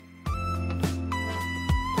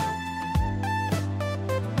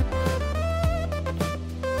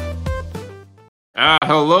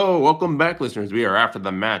Hello, welcome back, listeners. We are after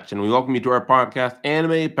the match, and we welcome you to our podcast,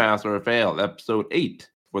 Anime Pass or Fail, episode 8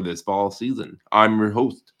 for this fall season. I'm your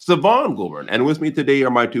host, Savon Goldburn, and with me today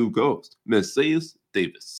are my two co-hosts, Miss Sayus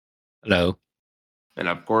Davis, Hello. and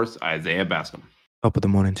of course, Isaiah Bascom. Top of the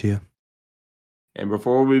morning to you. And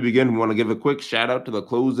before we begin, we want to give a quick shout out to the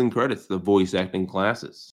closing credits, the voice acting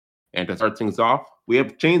classes. And to start things off, we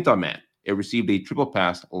have Chainsaw Man. It received a triple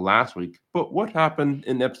pass last week, but what happened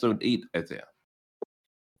in episode 8, Isaiah?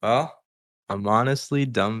 Well, I'm honestly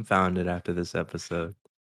dumbfounded after this episode.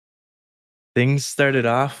 Things started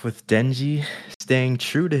off with Denji staying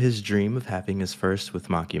true to his dream of having his first with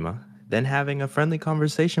Makima, then having a friendly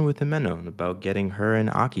conversation with Himeno about getting her and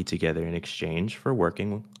Aki together in exchange for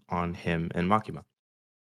working on him and Makima.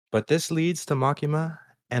 But this leads to Makima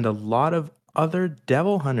and a lot of other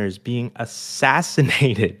devil hunters being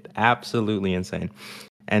assassinated. Absolutely insane.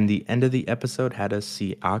 And the end of the episode had us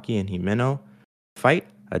see Aki and Himeno fight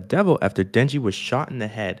a devil after Denji was shot in the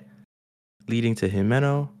head, leading to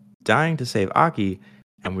Himeno dying to save Aki,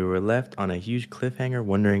 and we were left on a huge cliffhanger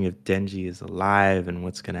wondering if Denji is alive and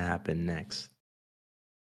what's going to happen next.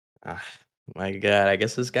 My God, I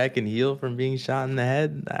guess this guy can heal from being shot in the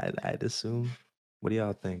head, I'd assume. What do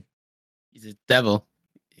y'all think? He's a devil.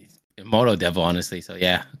 He's a mortal devil, honestly. So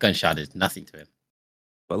yeah, gunshot is nothing to him.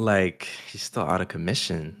 But like, he's still out of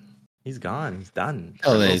commission. He's gone. He's done.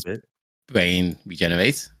 Oh, his brain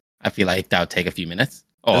regenerates. I feel like that'll take a few minutes.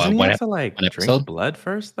 Or Doesn't he one, have to like one drink episode. blood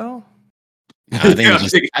first though? I think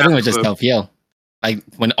it was just self heal. Like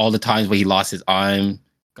when all the times where he lost his arm,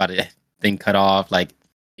 got a thing cut off, like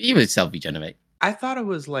he would self regenerate. I thought it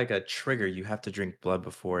was like a trigger. You have to drink blood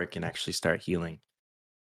before it can actually start healing.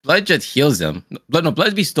 Blood just heals him. Blood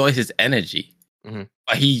restores his energy. Mhm.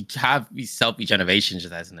 But he have self regeneration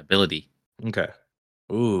just as an ability. Okay.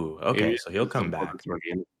 Ooh, okay. Maybe So he'll it's come some back. focus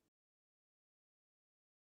again.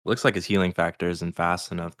 Looks like his healing factor isn't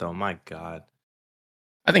fast enough, though. My God.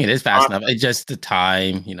 I think it is fast enough. It's just the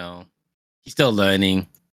time, he's still learning.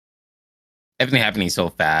 Everything happening so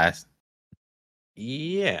fast.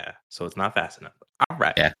 Yeah. So it's not fast enough. All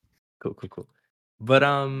right. Yeah. Cool. But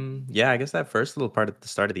yeah, I guess that first little part at the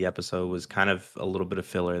start of the episode was kind of a little bit of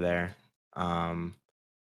filler there.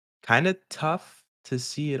 Kind of tough to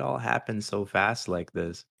see it all happen so fast like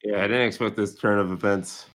this. Yeah, I didn't expect this turn of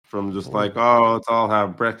events from just Ooh. like, oh, let's all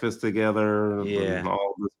have breakfast together, Yeah. and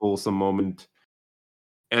all this wholesome moment.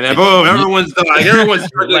 And then boom, everyone's dying. Everyone's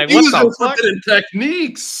Like, using what the fuck? forbidden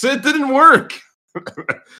techniques. It didn't work.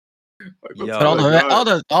 Yo.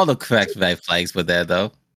 But all the correct red flags were there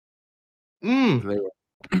though. They were-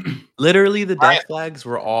 Literally, the death flags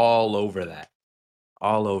were all over that.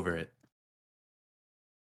 All over it.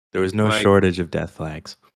 There was no Like- shortage of death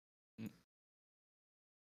flags.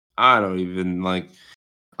 I don't even like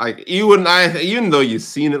you and I, even though you've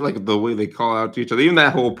seen it, like the way they call out to each other, even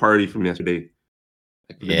that whole party from yesterday.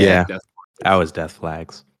 Like, the Yeah. death- That was death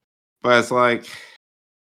flags. But it's like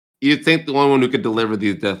you'd think the only one who could deliver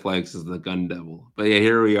these death flags is the gun devil. But yeah,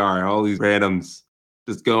 here we are, all these randoms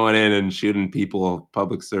just going in and shooting people,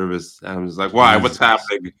 public service. And I'm just like, why? What's Jesus.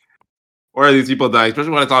 happening? Why are these people dying?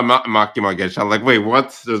 Especially when I saw Makima get shot. I'm like, wait,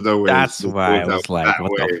 what? There's no way. That's this why I goes was out like, that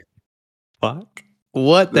what way. the fuck?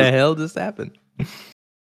 What the hell just happened?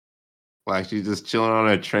 Like she's just chilling on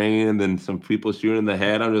a train and then some people shooting in the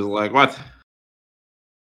head. I'm just like, what?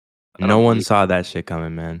 I No don't one believe- saw that shit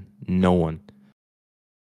coming, man. No one.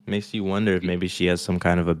 Makes you wonder if maybe she has some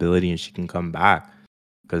kind of ability and she can come back.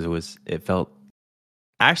 Because it felt.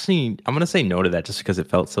 Actually, I'm gonna say no to that just because it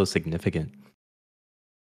felt so significant.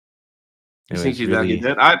 You It think was she's really- actually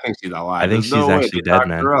dead? I think she's alive. I think There's no she's way actually they dead, knocked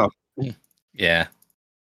man. her up. Yeah.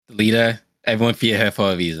 The leader, everyone fear her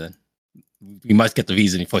for a reason. We must get the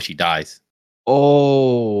reason before she dies.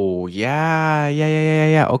 Oh,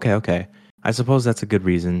 yeah. Okay. I suppose that's a good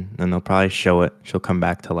reason, and they'll probably show it. She'll come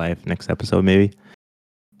back to life next episode, maybe.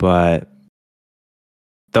 But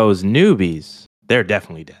those newbies, they're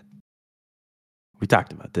definitely dead. We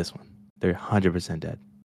talked about this one. They're 100% dead.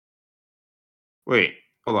 Wait,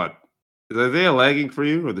 hold on. Is Isaiah lagging for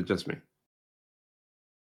you, or is it just me?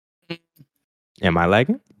 Am I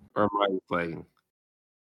lagging? Or am I lagging?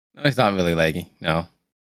 No, it's not really laggy. No.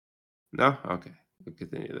 No? Okay. We'll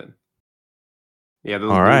continue then. Yeah,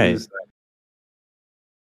 those All right. movies,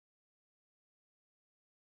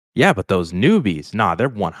 Yeah, but those newbies, nah, they're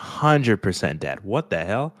 100% dead. What the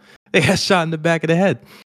hell? They got shot in the back of the head.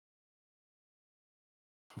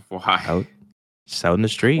 why? Just out in the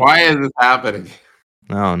street. Why is this happening?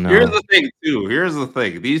 Oh, no. Here's the thing, too. Here's the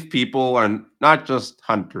thing. These people are not just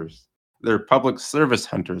hunters. They're public service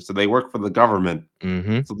hunters, so they work for the government.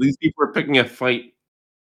 Mm-hmm. So these people are picking a fight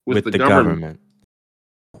with With the the government. government.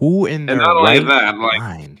 Who in And their not only right that, like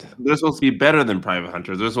mind? they're supposed to be better than private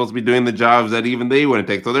hunters. They're supposed to be doing the jobs that even they wouldn't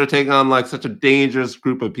take. So they're taking on like such a dangerous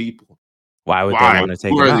group of people. Why would they Why? want to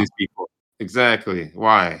take Who them are out? these people? Exactly.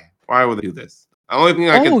 Why? Why would they do this? The only thing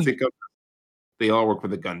I can Oh, think of, they all work for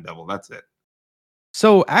the Gun Devil. That's it.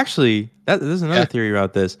 so actually, there's another Yeah. theory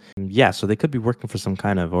about this. Yeah, so they could be working for some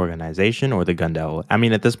kind of organization or the Gun Devil. I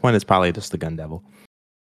mean, at this point, it's probably just the Gun Devil.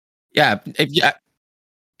 Yeah,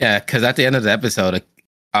 because at the end of the episode,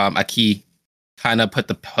 Aki kind of put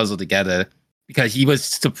the puzzle together because he was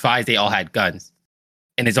surprised they all had guns,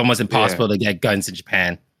 and it's almost impossible to get guns in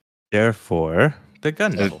Japan. Therefore, the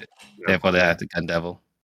Gun So, Devil. therefore, they have the Gun Devil.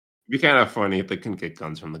 It'd be kind of funny if they couldn't get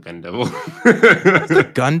guns from the Gun Devil. The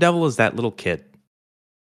Gun Devil is that little kid.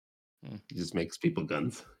 He just makes people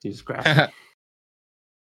guns. He just crafts them.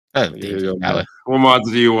 Oh, Here you dangerous go, power. man. What mods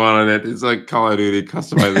do you want on it? It's like Call of Duty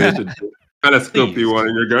customization. What kind of scope do you want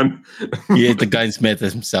in your gun? He is the gunsmith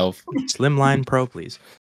himself. Slimline Pro, please.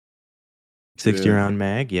 60 Yeah. round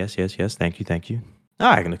mag. Yes. Thank you.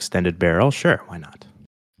 Ah, an extended barrel. Sure, why not?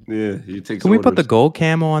 Yeah, you take. Can we put the orders. gold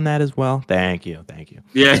camo on that as well? Thank you.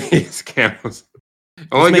 Yeah, it's camos.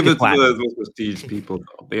 Only make give it it to platinum. the most prestige people.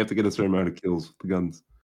 Though. They have to get a certain amount of kills with the guns.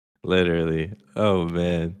 Literally. Oh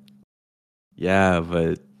man. Yeah,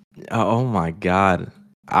 but oh my god.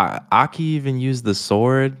 Aki even used the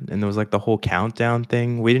sword, and there was like the whole countdown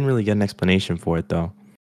thing. We didn't really get an explanation for it though.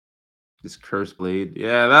 This cursed blade.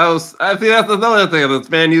 Yeah, that was. I think that's another thing. This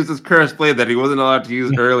man used this cursed blade that he wasn't allowed to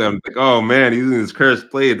use earlier. I'm like, oh man, he's using this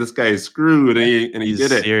cursed blade. This guy is screwed, and he He's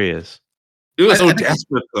did it. serious. He was I so think-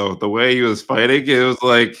 desperate though. The way he was fighting, it was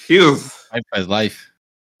like he was. Fight for his life.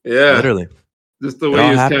 Yeah, Literally. just the It way all he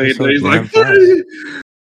was happened carrying it. so He's damn like,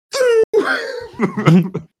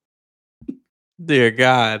 fast. Dear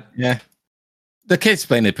God. Yeah. The kid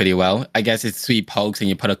explained it pretty well. I guess it's 3 pokes and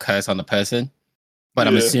you put a curse on the person. But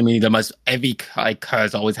I'm Yeah. assuming every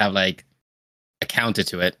curse always have like a counter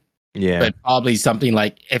to it. Yeah. But probably something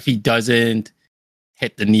like if he doesn't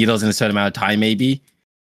hit the needles in a certain amount of time, maybe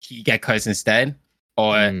he get cursed instead.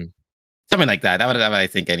 Or Mm, something like that. That's what I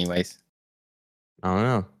think anyways. I don't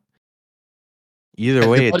know. Either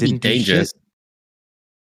way, it didn't do shit.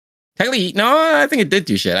 Technically, no, I think it did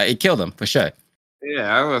do shit. It killed him for sure.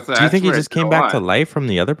 Yeah, I was. Do you think he just came back to life from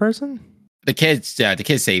the other person? The kid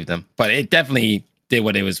saved them, but it definitely did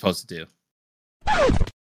what it was supposed to do.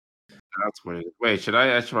 That's what it is. Wait, should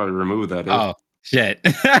I should probably remove that? Oh shit!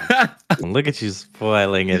 Look at you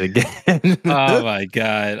spoiling it again. Oh my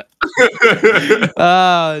god!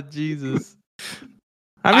 Oh, Jesus.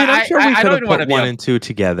 I mean, I'm sure we I could don't have even wanna put be 1 a- and 2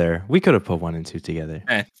 together. We could have put 1 and 2 together.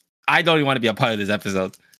 I don't even want to be a part of this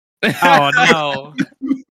episode. Oh, no.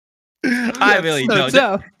 I really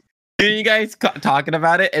don't. Hearing you guys talking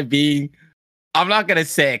about it and being, I'm not gonna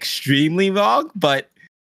say extremely wrong, but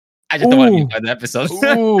I just don't want to be Ooh. part of the episode.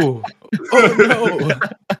 Ooh. Oh, no.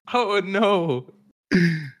 Oh, no.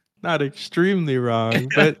 Not extremely wrong,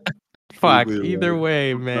 but fuck. Extremely Either wrong.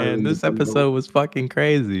 way, I'm man, fine, this I know. episode was fucking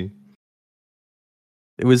crazy.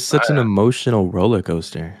 It was such an emotional roller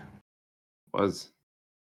coaster. Was.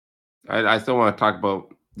 I still want to talk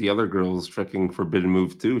about the other girl's freaking forbidden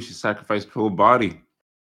move too. She sacrificed her whole body,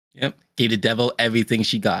 Yep, gave the devil everything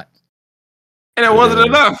she got. and it wasn't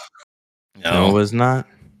Literally. enough. No, it was not.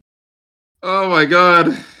 Oh my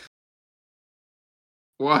god!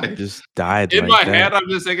 Why? It just died In like my that. head, I'm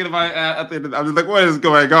just thinking at the end, I'm just like, what is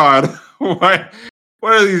going on? Why?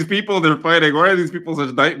 What are these people they're fighting? Why are these people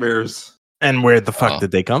such nightmares? And where the fuck Oh.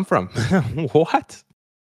 did they come from? What?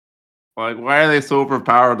 Like, why are they so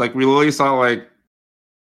overpowered? Like, we literally saw like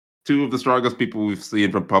 2 of the strongest people we've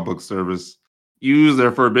seen from public service use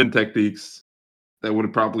their forbidden techniques that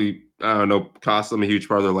would probably, I don't know, cost them a huge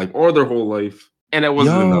part of their life or their whole life. And it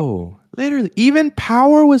wasn't enough. Yo, literally, even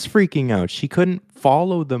Power was freaking out. She couldn't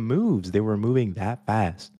follow the moves. They were moving that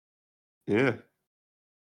fast. Yeah.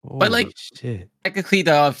 Holy like- shit. Technically,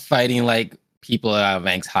 they're fighting like people that are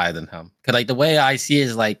ranks higher than him. Cause like the way I see it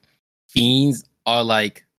is like fiends are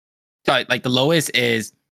like the lowest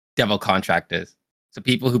is devil contractors. So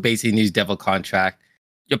people who basically use devil contract,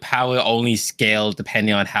 your power only scales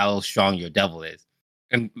depending on how strong your devil is.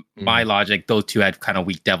 And my logic, those 2 had kind of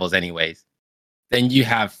weak devils anyways. Then you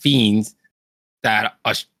have fiends that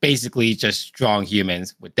are basically just strong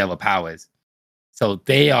humans with devil powers. So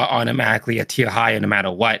they are automatically a tier higher no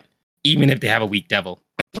matter what, even if they have a weak devil.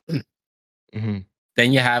 Mhm.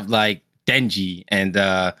 Then you have like Denji and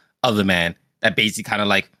the other man that basically kind of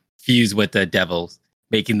like fuse with the devils,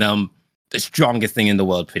 making them the strongest thing in the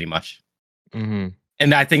world, pretty much. Mhm.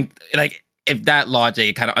 And I think like if that logic,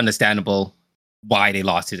 it's kind of understandable why they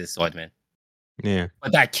lost to this swordman. Yeah.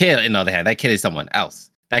 But that kid, on the other hand, that kid is someone else.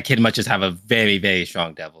 that kid must just have a very, very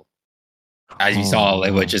strong devil. As you saw, it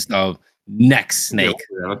Oh, was just a neck snake.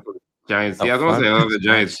 Yeah, that's what giant. The Yeah, I was gonna say fuck? another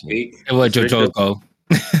giant That's- snake. It was Snake devil. Jojogo.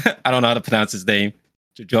 I don't know how to pronounce his name.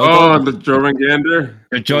 Jojogo? Oh, the Jormungandr.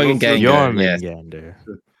 Jormungandr. Yes. Jormungandr.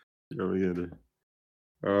 Jormungandr.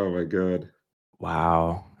 Oh my god.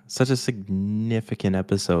 Wow. Such a significant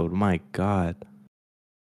episode. My God.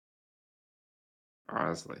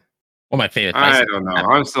 Honestly, One of my favorite I fights. don't know.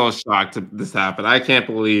 I'm still shocked that this happened. I can't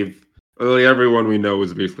believe literally everyone we know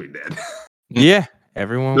is basically dead. Yeah.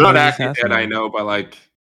 Everyone They're not was actually dead, I assassinated. know, but like,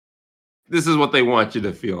 this is what they want you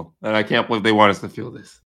to feel, and I can't believe they want us to feel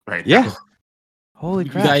this right Yeah. now. Holy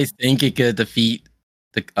You crap. guys think it could defeat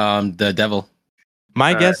the devil?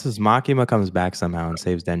 My All guess is Makima comes back somehow and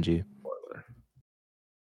saves Denji.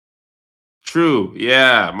 True.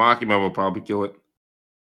 Yeah, Makima will probably kill it.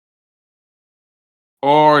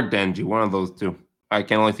 Or Denji, one of those two. I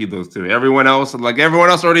can only see those two. Everyone else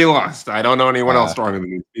already lost. I don't know anyone else stronger than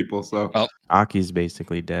these people. So Aki's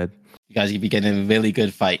basically dead. You guys could be getting a really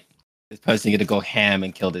good fight. This person gonna go ham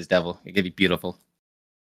and kill this devil. It could be beautiful.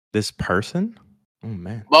 This person? Oh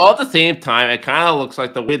man. well, at the same time, it kind of looks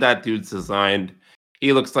like the way that dude's designed.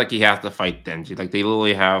 He looks like he has to fight Denji. Like they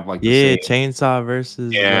literally have like the Yeah, same chainsaw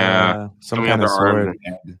versus some coming kind out of their arms sword. and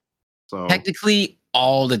head. So Technically,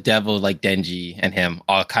 all the devils like Denji and him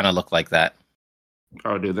all kind of look like that.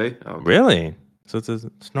 oh, do they? Oh, Really? So it's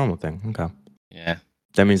a normal thing. Okay. Yeah.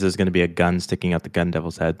 That means there's going to be a gun sticking out the gun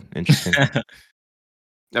devil's head. Interesting.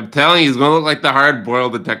 I'm telling you, he's gonna look like the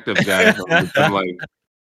hard-boiled detective guy. I'm like,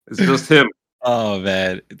 it's just him. Oh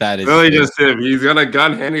man, that is Really, good. just him. He's got a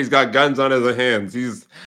gun and he's got guns on his hands.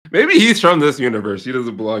 Maybe he's from this universe. He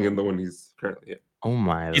doesn't belong in the one he's currently in. Oh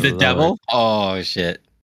my He's a lord. devil. Oh shit.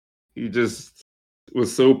 He just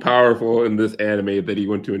was so powerful in this anime that he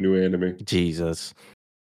went to a new anime. Jesus.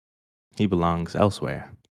 He belongs elsewhere.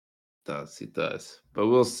 He does. But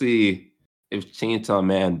we'll see if Chainsaw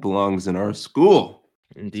Man belongs in our school.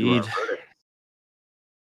 To our Indeed. verdict.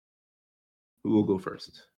 Who will go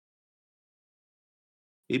first?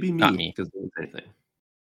 Maybe Not me, me. because there's anything.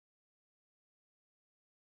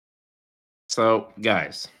 So,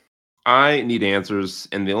 guys, I need answers,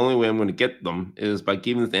 and the only way I'm going to get them is by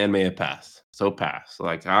giving this anime a pass. So pass.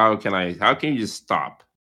 Like, how can you just stop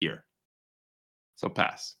here? So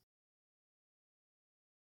pass.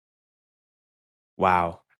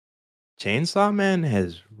 Wow. Chainsaw Man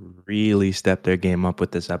has really stepped their game up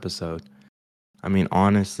with this episode. I mean,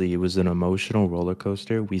 honestly, it was an emotional roller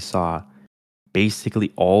coaster. We saw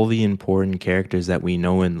basically all the important characters that we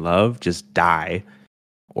know and love just die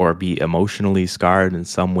or be emotionally scarred in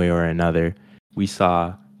some way or another. We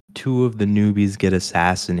saw two of the newbies get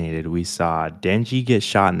assassinated. We saw Denji get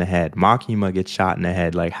shot in the head. Makima get shot in the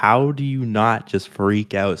head. Like, how do you not just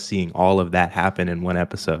freak out seeing all of that happen in one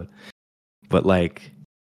episode? But like,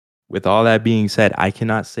 with all that being said, I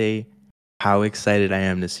cannot say how excited I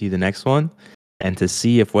am to see the next one and to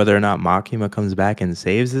see if whether or not Makima comes back and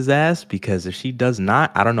saves his ass. Because if she does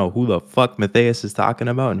not, I don't know who the fuck Matthias is talking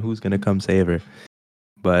about and who's gonna come save her.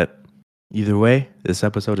 But either way, this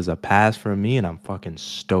episode is a pass for me, and I'm fucking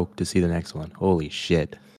stoked to see the next one. Holy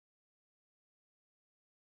shit.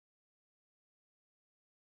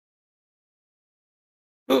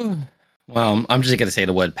 Well, I'm just gonna say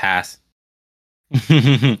the word pass.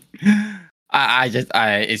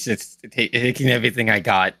 It's just taking everything I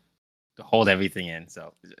got to hold everything in.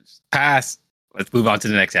 So just pass. Let's move on to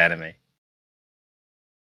the next anime.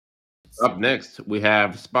 Up next, we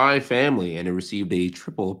have Spy Family, and it received a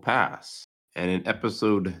triple pass. And in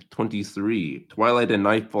episode 23, Twilight and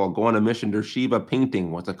Nightfall go on a mission to retrieve a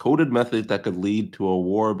painting with a coded method that could lead to a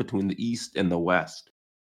war between the East and the West.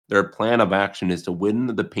 Their plan of action is to win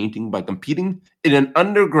the painting by competing in an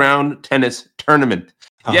underground tennis tournament.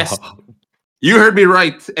 Yes, you heard me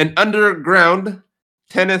right. An underground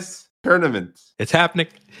tennis tournament. It's happening.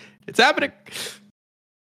 It's happening.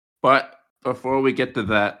 But before we get to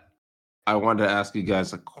that, I wanted to ask you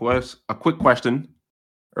guys a quick question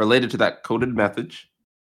related to that coded message.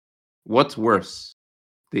 What's worse,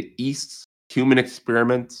 the East's human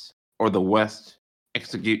experiments or the West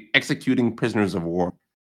executing prisoners of war?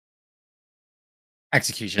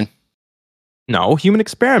 Execution. No, human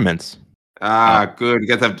experiments. Good. You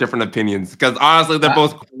guys have different opinions because honestly, they're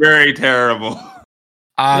both very terrible.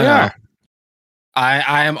 No.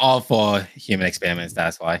 I am all for human experiments.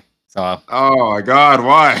 That's why. So. Oh my God!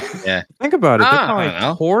 Why? Yeah. Think about it. They're I kind don't of know.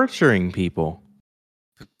 like torturing people.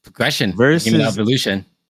 Progression Versus- human evolution.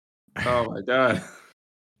 Oh my God!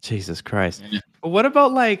 Jesus Christ. Yeah. But what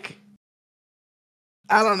about like,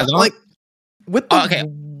 I don't know, I don't- like with the, Okay.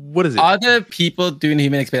 what is it? Other people doing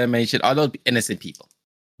human experimentation are those innocent people.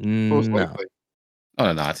 Most No. likely. No,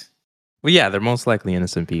 they're not. Well, yeah, they're most likely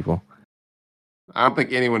innocent people. I don't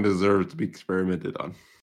think anyone deserves to be experimented on.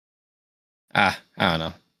 I don't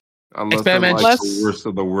know. Unless they're like Experiment- the worst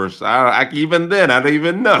of the worst. Even then, I don't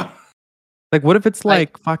even know. Like, what if it's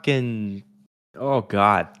Like- like fucking, oh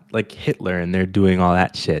God, like Hitler and they're doing all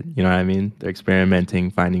that shit? You know what I mean? They're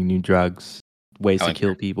experimenting, finding new drugs, ways I to wouldn't kill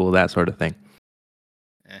care. people, that sort of thing.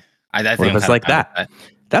 I What think if I'm it's kinda like fine with that?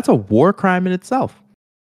 That's a war crime in itself.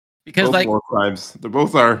 because Both like war crimes. They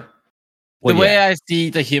both are. Well, the way yeah. I see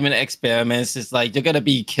the human experiments is like you're gonna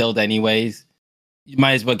be killed anyways. You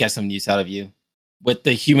might as well get some use out of you. With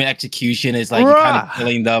the human execution, is like you're kind of Bruh.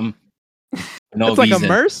 killing them. For no It's like reason. a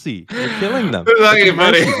mercy. You're killing them. It's like It's a a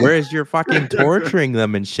mercy. mercy, whereas you're fucking torturing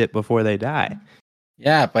them and shit before they die.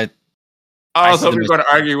 Yeah, but Oh, I so see if the you're going to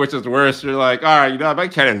mercy. argue which is worse, you're like, all right, I'm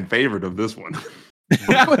kind of in favor of this one.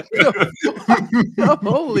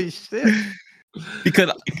 Holy shit.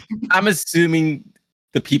 because I'm assuming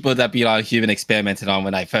the people that be on human experimented on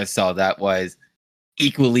when I first saw that was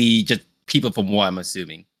equally just people from war. I'm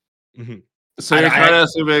assuming. So you're kind of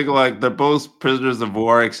assuming like they're both prisoners of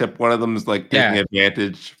war, except one of them is like taking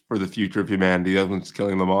advantage for the future of humanity. The other one's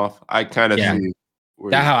killing them off. I kind of Yeah. see.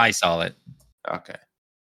 Where That's how I saw it. Okay.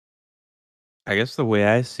 I guess the way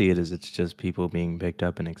I see it is it's just people being picked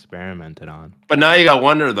up and experimented on. But now you got to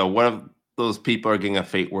wonder though, what if those people are getting a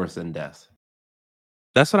fate worse than death?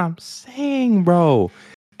 That's what I'm saying, bro.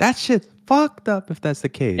 That shit's fucked up if that's the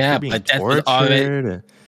case. Yeah, You're being but death was already- tortured.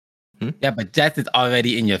 Yeah, but death is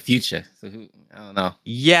already in your future. So I don't know.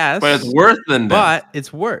 Yes, But it's worse than death. but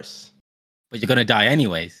it's worse. But you're gonna die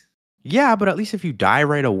anyways. Yeah, but at least if you die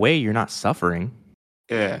right away, you're not suffering.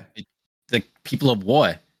 Yeah. The people of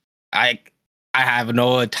war. I have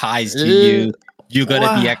no ties to you. You're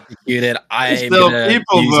gonna be What? executed. I'm still gonna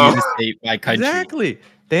people, use though. you to save my country. Exactly.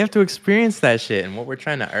 They have to experience that shit. And what we're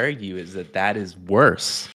trying to argue is that that is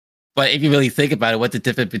worse. But if you really think about it, what's the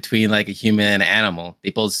difference between like a human and an animal?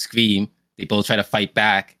 They both scream. They both try to fight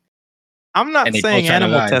back. I'm not And they saying both try to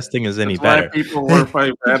animal lie. testing is any That's why better. people want to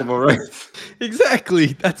fight for animal rights. Exactly.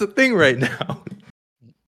 That's a thing right now.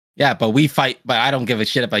 Yeah, but we fight. But I don't give a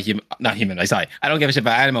shit about not human rights. Sorry, I don't give a shit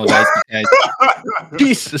about animal rights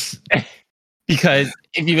Jesus. because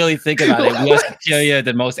if you really think about it, we are superior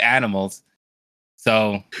than most animals.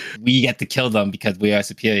 So we get to kill them because we are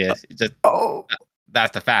superior. It's just Oh,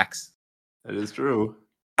 that's the facts. That is true.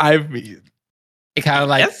 I mean, It kind of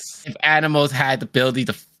like yes. if animals had the ability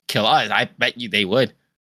to kill us, I bet you they would,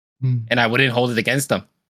 and I wouldn't hold it against them.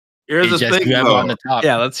 Here's It's the just thing, whoever though. on the top.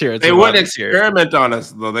 Yeah, let's hear it. They wouldn't experiment on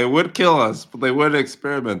us, though. They would kill us, but they wouldn't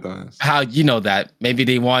experiment on us. How you know that? Maybe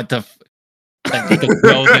they want to like they could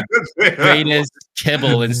throw the greatest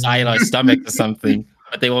kibble inside our stomach or something,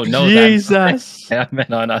 but they won't know Jesus. that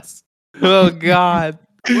meant on us. Oh God.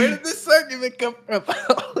 Where did this argument come from?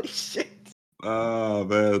 Holy shit. Oh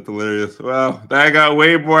man, that's hilarious. Well, I got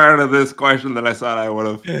way more out of this question than I thought I would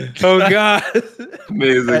have. Oh God.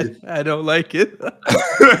 Amazing. I don't like it.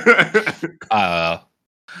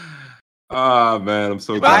 Oh man, I'm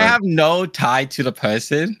so If I glad. have no tie to the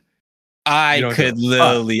person, I You don't could give a fuck.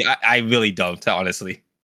 literally. I really don't, honestly.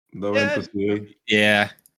 No Yeah. empathy. Yeah,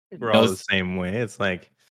 We're all the Those- same way. It's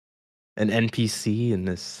like an NPC in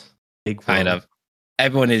this big kind world. of.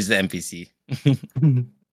 Everyone is the NPC.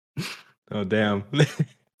 Oh damn.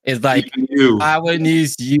 It's like Even you. I would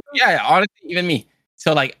use you. Yeah, honestly, even me.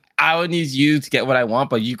 So like I would use you to get what I want,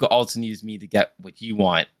 but you could also use me to get what you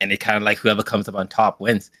want. And it kind of like whoever comes up on top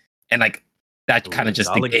wins. And like that kind of It's just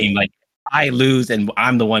all the a game. game. Like I lose and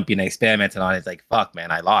I'm the one being experimented on. It's like fuck, man,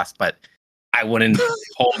 I lost, but I wouldn't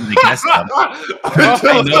hold it against them.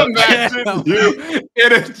 I know. imagine you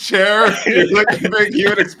in a chair, you look at the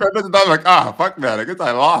human experiment, and I'm like, fuck man, I guess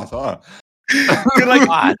I lost, huh? You're like,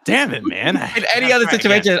 ah, damn it, man. In any other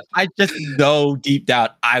situation, I just know deep down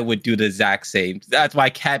I would do the exact same. That's why I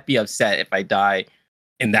can't be upset if I die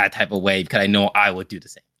in that type of way because I know I would do the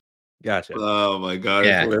same. Gotcha. Oh my god,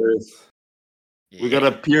 Yeah. it's hilarious. We got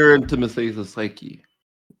a pure intimacy of the psyche.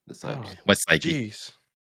 The psyche. What's like? Jeez.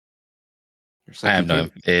 Your I have psyche no.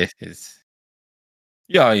 It is.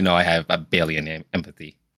 You already know I have a billion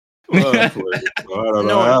empathy. Well, that's hilarious. I don't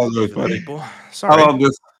know. That was really funny. People. I Sorry. love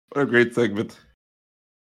this. What a great segment.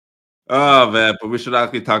 Oh man, but we should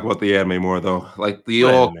actually talk about the anime more though. Like the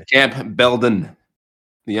What old anime? Camp Belden,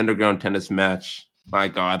 the underground tennis match. My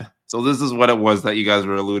God. So this is what it was that you guys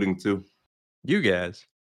were alluding to. You guys.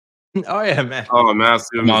 Oh yeah, man. Oh,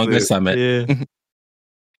 massive Manga mistake. Summit. Yeah.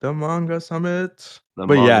 The manga summit. The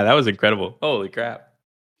But yeah, manga. that was incredible. Holy crap.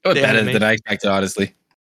 It was The better animation. than I expected, honestly.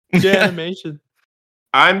 The animation.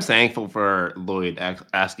 I'm thankful for Lloyd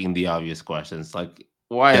asking the obvious questions. Like,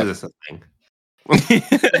 Why Yep. is this a thing?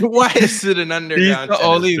 Why is it an underground the tennis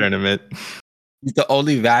only- tournament? He's the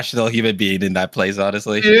only rational human being in that place,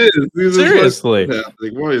 honestly. It is. Seriously. Like,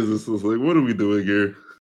 why is this? Like, what are we doing here?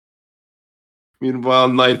 Meanwhile,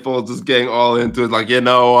 Nightfall's just getting all into it. Like, you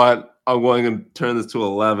know what? I'm going to turn this to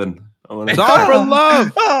 11. I want It's all for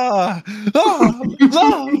love. Love.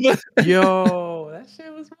 Yo, that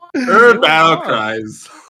shit was wild. Her It was battle hard. cries.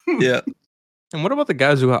 Yeah. And what about the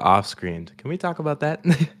guys who got off screened? Can we talk about that?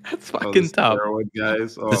 That's fucking tough. Steroid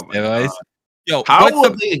guys. Oh The my God. steroids. Yo, How what's will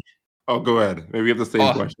the, they? Oh, go ahead. Maybe you have the same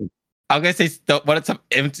Oh. question. I'm gonna say what are some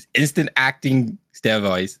instant acting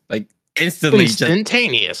steroids? Like instantly, just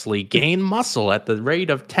Instantaneously gain muscle at the rate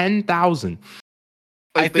of 10,000.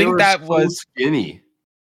 I Like, they think were that so was- skinny.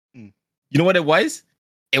 you know what it was?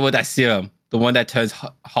 It was that serum, the one that turns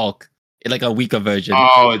Hulk, in like a weaker version.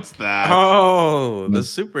 Oh, it's that. Oh, the Mm.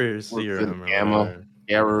 super it serum. or gamma? whatever.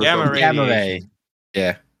 Gamma, or Gamma something. Gamma ray. radiation.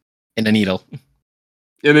 Yeah, in a needle.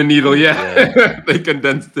 In a needle, yeah. Yeah. They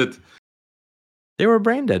condensed it. They were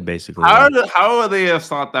brain dead, basically. How would they have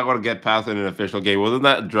thought that would get past in an official game? Wasn't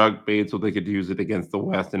that drug bait so they could use it against the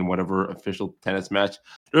West in whatever official tennis match?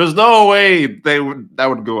 There's no way that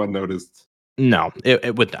would go unnoticed. No,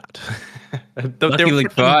 it would not. They were Luckily for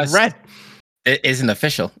freaking us. red. It isn't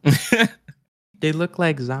official. They look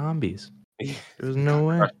like zombies. There's no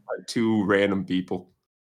way. By two random people.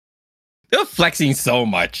 They're flexing so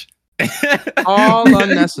much. All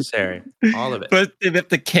unnecessary. All of it. First they ripped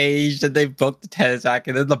the cage, then they broke the tennis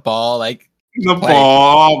racket, then the ball. Like, The Play.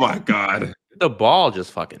 ball. Oh my God. The ball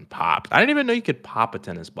just fucking popped. I didn't even know you could pop a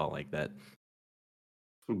tennis ball like that.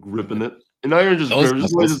 Gripping it. And now you're just Those gripping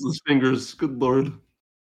muscles. just his fingers. Good Lord.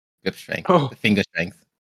 grip strength, Oh. the finger strength.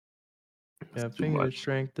 Yeah, That's too finger much.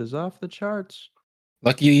 strength is off the charts.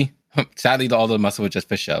 Luckily, sadly, all the muscle was just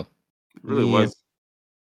for show. It really Yeah. was.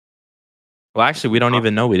 Well, actually, we don't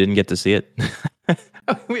even know. We didn't get to see it.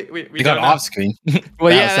 we We got don't off know. screen. Well,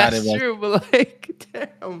 That yeah, was sad, that's it was. true. But like,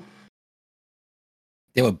 damn,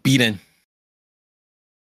 They were beaten.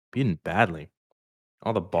 beaten badly.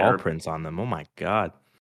 All the ball Terrible. prints on them. Oh my god.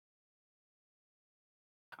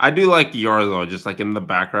 I do like Yor though, just like in the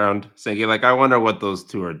background, saying like, I wonder what those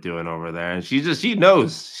two are doing over there. And she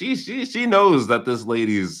knows. She knows that this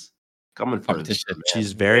lady's coming for her. Competition.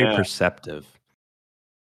 She's very Yeah. perceptive.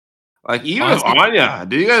 Like even Honestly- Anya.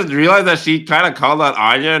 Do you guys realize that she kind of called out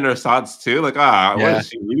Anya in her thoughts too? Like, what Yeah. is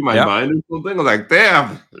she reading my Yep. mind or something? I was like,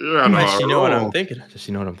 damn. You're on Does a she know what I'm roll. thinking? Does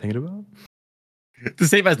she know what I'm thinking about? The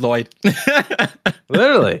same as Lloyd.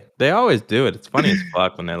 Literally, they always do it. It's funny as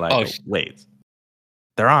fuck when they're like, Oh, "Oh, wait,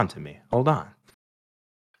 they're on to me. Hold on."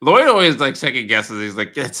 Lloyd always like second guesses. He's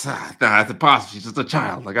like, it's impossible. She's just a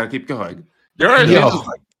child. I gotta keep going. You're Yo. just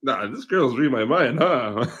like, nah, this girl's reading my mind,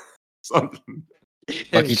 huh? Something.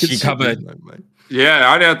 Lucky she covered.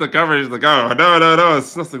 Yeah, Anya at the cover. He's like, oh no,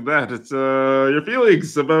 it's nothing that. It's your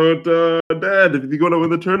feelings about Dad if you're gonna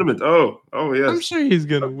win the tournament. Oh I'm yes. sure he's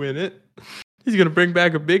gonna win it. He's gonna bring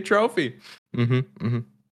back a big trophy.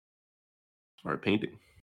 Start painting.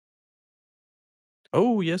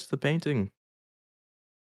 Oh yes, the painting.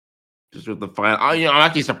 Just with the final. Oh, I'm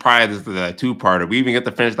actually surprised it's the two-parter. We even get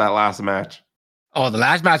to finish that last match. Oh, the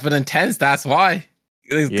last match was intense. That's why.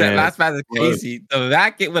 The Yeah. last match is crazy. The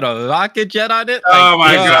racket with a rocket jet on it. Oh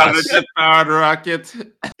my gosh. God, the jet-powered rocket.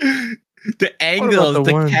 The angles, the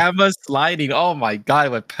the one- camera sliding. Oh my god,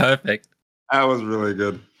 it was perfect. That was really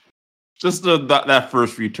good. Just that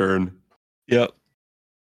first return. Yep.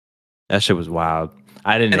 That shit was wild.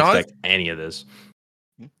 I didn't And expect any of this.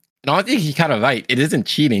 And I think he's kind of right. It isn't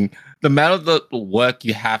cheating. The amount of the work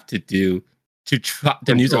you have to do to try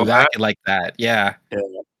to use a Control that? racket like that. Yeah. Yeah.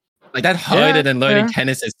 Like that's harder Yeah, than learning yeah.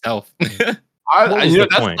 tennis itself. What was the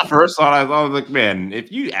That's point? the first thought I thought. I was like, man, if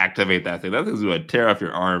you activate that thing, that thing's gonna tear off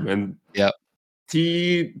your arm. And Yep.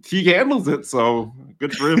 T handles it, so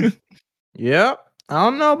good for him. Yep. I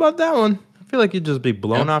don't know about that one. I feel like you'd just be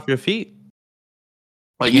blown Yeah. off your feet.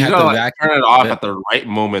 Like You you have gotta to like, rack turn it off it. at the right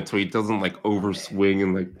moment so he doesn't like overswing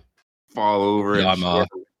and like fall over. Yeah, and I'm shit.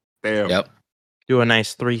 Damn. Yep. Do a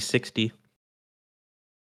nice 360.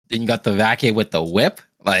 Then you got the racket with the whip.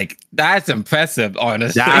 Like that's impressive,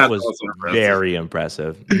 honestly. That That's was also impressive. very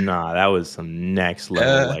impressive. Nah, that was some next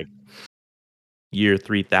level, Yeah. like year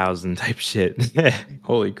 3000 type shit.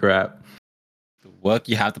 Holy crap. The work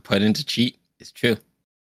you have to put in to cheat is true.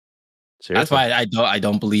 Seriously. That's why I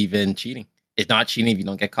don't believe in cheating. It's not cheating if you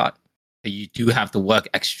don't get caught. But you do have to work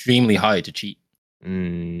extremely hard to cheat.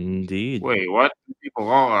 Indeed. Wait, what? People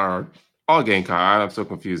are all getting caught. I'm so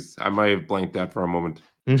confused. I might have blanked that for a moment.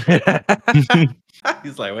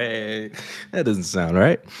 He's like, wait, that doesn't sound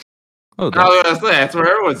right. Oh, I was gonna say that's where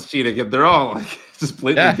everyone's cheating, and they're all like just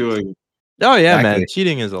blatantly Yeah. doing it. oh yeah, man. Exactly.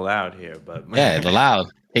 Cheating is allowed here, but Yeah, it's allowed.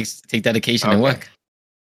 Take dedication and Okay. work.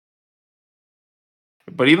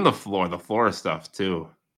 But even the floor stuff too.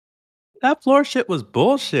 that floor shit was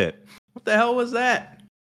bullshit. What the hell was that?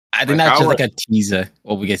 I think Like, that's how just like a teaser.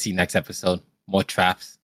 What we can see next episode. More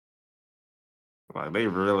traps. Like they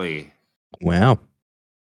really, Wow.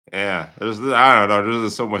 yeah. I don't know. There's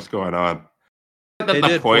just so much going on. They The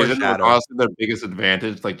did poison was foreshadow. honestly their biggest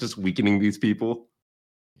advantage, like just weakening these people.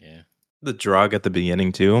 Yeah. The drug at the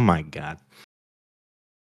beginning too. Oh my god.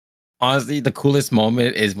 Honestly, the coolest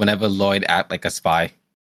moment is whenever Lloyd act like a spy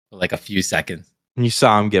for like a few seconds. And you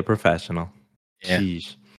saw him get professional. Yeah.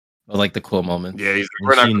 Sheesh. It was like the cool moments. Yeah, he's And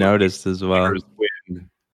we're not she gonna noticed as well. Lakers win.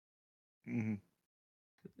 Mhm.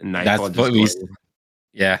 And That's Nightfall what just we goes.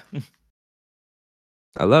 Yeah.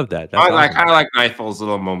 I love that. That's I awesome. kind of like Nightfall's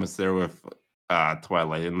little moments there with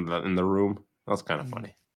Twilight in the room. That was kind of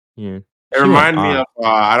funny. Yeah. It She went reminded me on. of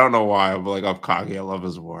I don't know why, but like of Kage. I Love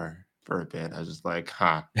His War for a bit. I was just like,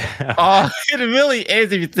 huh. Oh, it really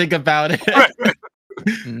is if you think about it.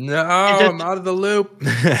 No, just- I'm out of the loop.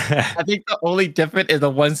 I think the only difference is the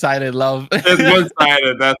one-sided love. It's one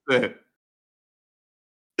sided. That's it.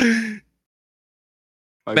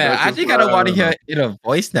 Like, Man, that's I just think what I don't want to don't know. hear in a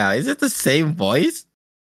voice now. Is it the same voice?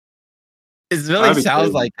 It really That'd be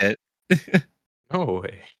sounds crazy. like it. No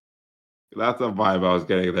way. That's the vibe I was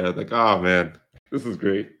getting there. Like, oh man, this is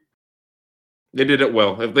great. They did it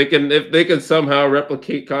well. If they can somehow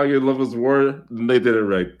replicate Kage Love His War, then they did it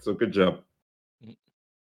right. So good job.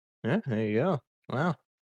 Yeah, there you go. Wow.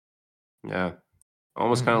 Yeah.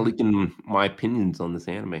 Almost kind of Mhm. leaking my opinions on this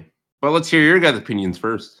anime. But let's hear your guys' opinions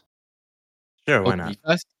first. Sure, why Oh, not? you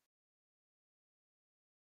first?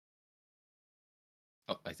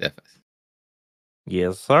 Oh, I said first.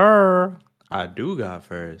 Yes, sir. I do got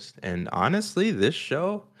first. And honestly, this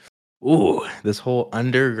show, this whole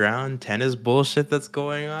underground tennis bullshit that's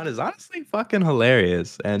going on is honestly fucking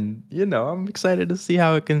hilarious. And, I'm excited to see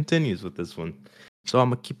how it continues with this one. So I'm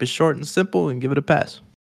going to keep it short and simple and give it a pass.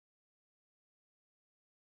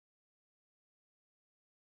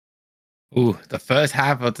 Ooh, the first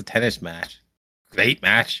half of the tennis match. Great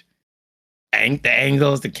match. The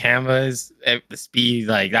angles, the cameras, the speed,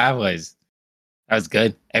 like that was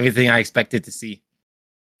good. Everything I expected to see.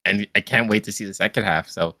 And I can't wait to see the second half.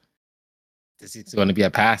 So this is going to be a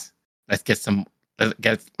pass. Let's get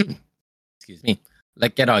excuse me.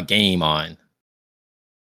 Let's get our game on.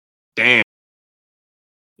 Damn.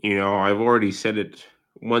 I've already said it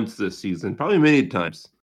once this season, probably many times,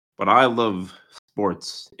 but I love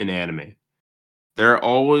sports in anime. They're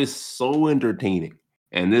always so entertaining,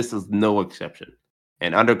 and this is no exception.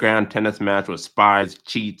 An underground tennis match with spies,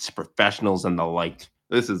 cheats, professionals, and the like.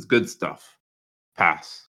 This is good stuff.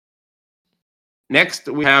 Pass. Next,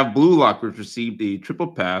 we have Blue Lock, which received a triple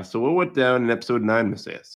pass. So what went down in episode 9,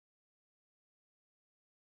 Messias?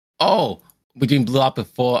 Oh, we didn't blow up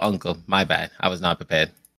before, Uncle. My bad. I was not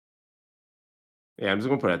prepared. Yeah, I'm just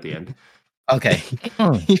going to put it at the end. Okay.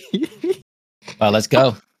 Well, let's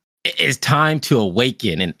go. It is time to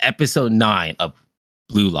awaken in episode 9 of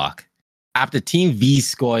Blue Lock. After Team V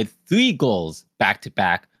scored 3 goals back to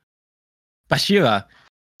back, Bashira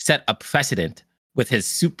set a precedent with his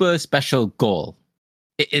super special goal.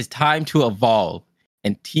 It is time to evolve,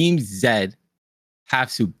 and Team Z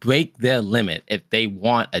have to break their limit if they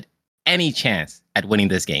want any chance at winning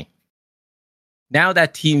this game. Now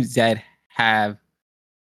Team Z have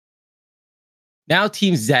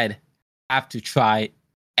to try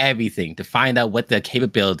everything to find out what their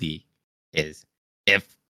capability is.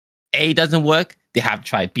 If A doesn't work, they have to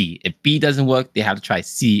try B. If B doesn't work, they have to try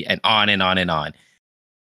C, and on and on and on.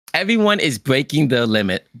 Everyone is breaking their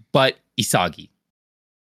limit, but Isagi.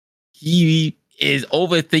 He is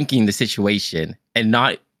overthinking the situation, and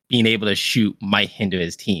not being able to shoot might hinder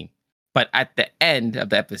his team. But at the end of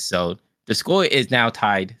the episode, the score is now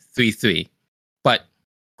tied 3-3. But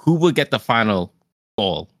who will get the final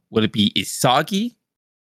goal? Would it be Isagi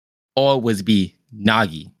or would it be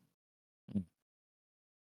Nagi?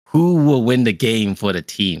 Who will win the game for the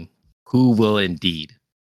team? Who will indeed?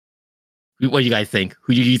 What do you guys think?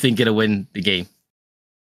 Who do you think gonna win the game?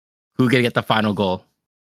 Who gonna get the final goal?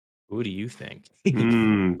 Who do you think?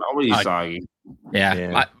 Probably Isagi.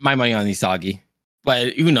 Yeah. My money on Isagi.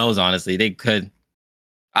 But who knows, honestly. They could.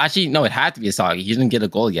 Actually, no, it had to be Isagi. He didn't get a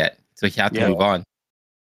goal yet. So he had to move on.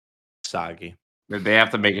 Sagi. They have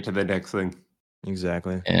to make it to the next thing.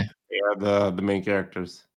 Exactly. Yeah. They are the main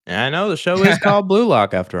characters. Yeah, I know the show is called Blue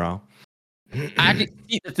Lock after all. Actually,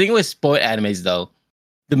 the thing with sport animes, though,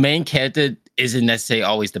 the main character isn't necessarily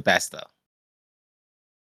always the best, though.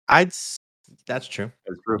 That's true.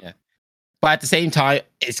 That's true. Yeah. But at the same time,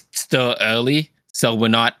 it's still early, so we're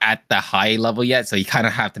not at the high level yet. So you kind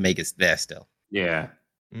of have to make it there still. Yeah.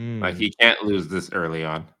 Like Mm. he can't lose this early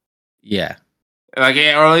on. Yeah. Like,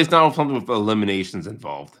 yeah, or at least not with something with eliminations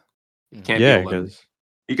involved. He can't be Yeah, eliminated. because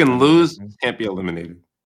He can lose, can't be eliminated.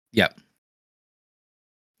 Yep.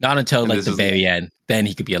 Not until And like this the is- very end, then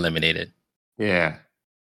he could be eliminated. Yeah.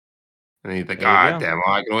 And he's like, There you ah, go. damn,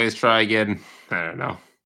 well, I can always try again. I don't know.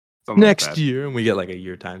 Something like next that. year, and we get like a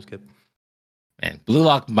year time skip. Man, Blue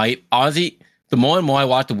Lock might honestly. The more and more I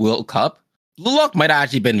watch the World Cup, Blue Lock might have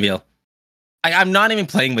actually been real. I'm not even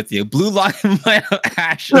playing with you. Blue Lock might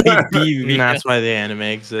actually be And real. that's why the anime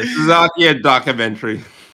exists. This is actually a documentary.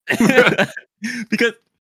 Because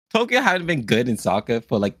Tokyo hadn't been good in soccer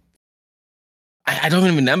for like I don't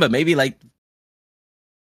even remember. Maybe like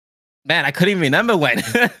man, I couldn't even remember when.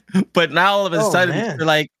 But now all of a Oh, sudden man. they're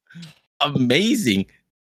like amazing.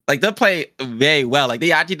 Like they play very well. Like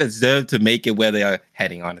they actually deserve to make it where they are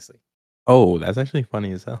heading, honestly. Oh, that's actually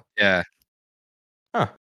funny as hell. Yeah.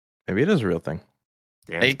 Maybe it is a real thing.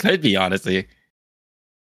 Damn. It could be, honestly.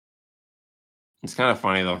 It's kind of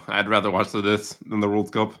funny though. I'd rather watch this than the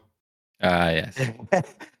World Cup. Yes.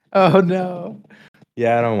 Oh no.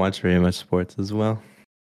 Yeah, I don't watch very much sports as well.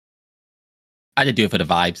 I just do it for the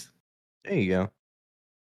vibes. There you go.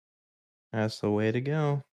 That's the way to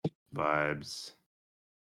go. Vibes.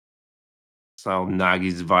 Saw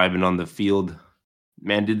Nagi's vibing on the field.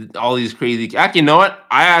 Man, did all these crazy. Actually, you know what?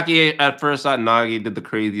 I actually at first thought Nagi did the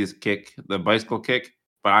craziest kick, the bicycle kick,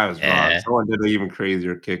 but I was wrong. Yeah. Someone did an even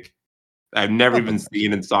crazier kick. I've never even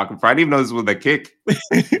seen in soccer. I didn't even know this was a kick.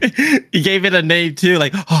 He gave it a name too.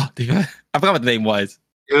 Like, oh, I forgot what the name was.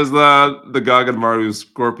 It was the Gagamaru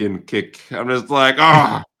scorpion kick. I'm just like,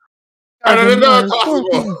 oh, I didn't know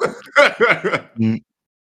it's possible.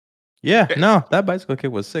 Yeah, no, that bicycle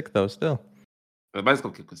kick was sick though. Still, The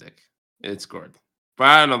bicycle kick was sick. It scored. But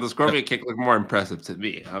I don't know, the scorpion kick looked more impressive to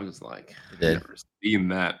me. I was just like, I've did. never seen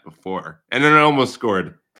that before. And then it almost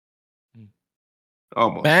scored.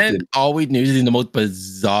 Almost. Man, Didn't. all we knew is the most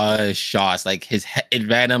bizarre shots. Like it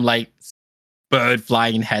random like bird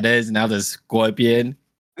flying headers. Now the scorpion.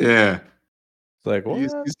 Yeah. it's like what?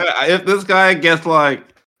 If this guy gets like,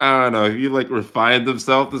 I don't know, if you like refined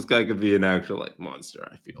himself, this guy could be an actual like monster,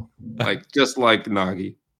 I feel. Like just like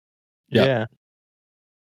Nagi. Yep. Yeah,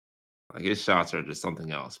 Like his shots are just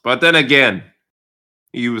something else. But then again,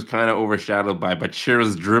 he was kind of overshadowed by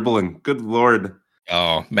Bachira's dribbling. Good lord.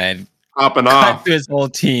 Oh man, Popping cut off. to his whole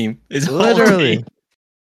team. His literally.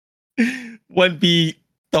 whole team. One beat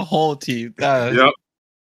the whole team. Yep.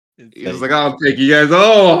 He was like, I'll take you guys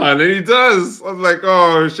all on. And he does. I was like,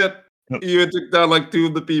 oh shit. He even took down like two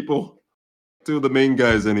of the people. Two of the main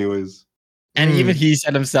guys, anyways. and even he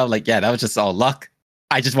said himself, like, yeah, that was just all luck.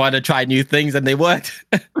 I just wanted to try new things and they worked.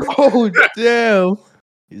 Oh damn!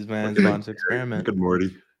 These man's gone to experiment. Good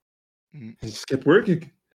Morty. Mhm. He just kept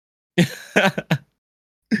working.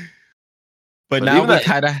 But now even we that-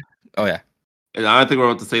 kind of, oh yeah. And I don't think we're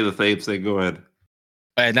about to say the same thing. Go ahead.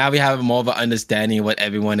 But now we have more of an understanding of what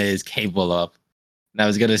everyone is capable of. And I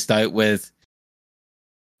was gonna start with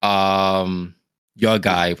your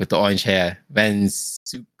guy with the orange hair,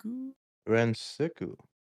 Rensuku Rensuku.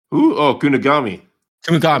 Who? Oh, Kunigami.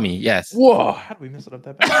 Kumigami. Yes, Whoa! How did we mess it up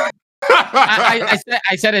that bad?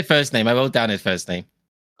 I said his first name. I wrote down his first name.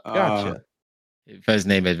 Gotcha. His first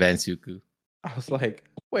name is Rensuku. I was like,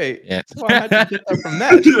 wait. Yeah. Why how'd you get that from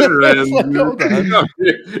that? I was like, hold on.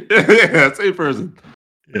 Yeah, same person.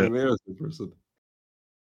 Yeah. Yeah, same person.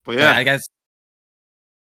 But Yeah, yeah, I guess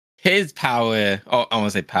his power. Oh, I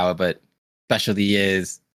won't say power, but specialty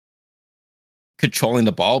is controlling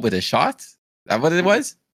the ball with his shots. Is that what it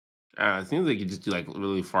was? it seems like he just do like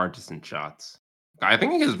really far distant shots. I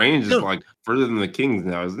think his range is No. like further than the Kings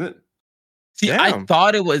now, isn't it? See, I Damn.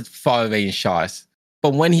 thought it was far range shots,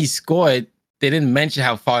 but when he scored, they didn't mention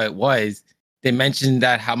how far it was. They mentioned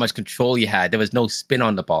that how much control he had. There was no spin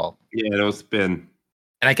on the ball, Yeah, no spin.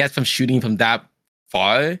 and I guess from shooting from that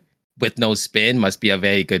far with no spin must be a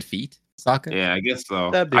very good feat. Soccer. Yeah, I guess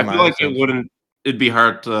so. That'd be I my feel like assumption. it'd be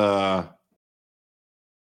hard to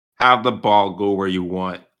have the ball go where you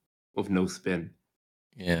want with no spin.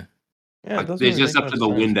 Yeah. Yeah, it Like, doesn't it's really just make up to much the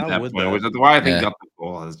sense. wind at How that would point, that? which is why I think Yeah. he got the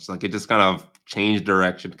ball. It's like it just kind of changed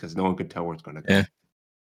direction because no one could tell where it's going to go. Yeah.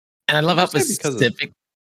 And I love how Must be because of- specific.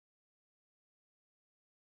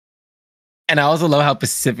 And I also love how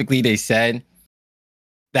specifically they said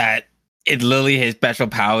that it literally his special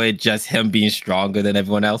power, just him being stronger than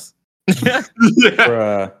everyone else. Yeah,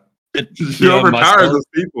 Bruh, he Your overpowers muscles. those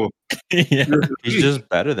people. Yeah. he's just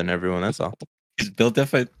better than everyone. That's all. He's built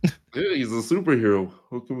different. Yeah, he's a superhero.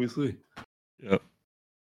 What can we say? Yep.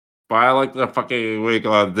 But I like the fucking the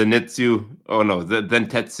Nitsu. Oh no, the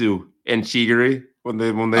Dentetsu and Shigiri when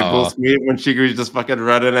they both meet when Shigiri's just fucking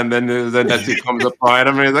running and then Dentetsu comes up behind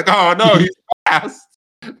him and he's like, oh no, he's fast.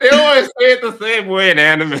 They always say it the same way in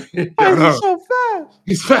anime. Why is he so fast?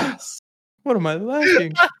 He's fast. What am I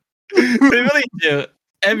lacking? They really do.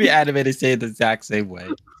 Every anime they say it the exact same way.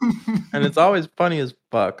 And it's always funny as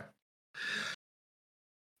fuck.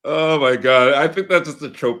 Oh my god, I think that's just a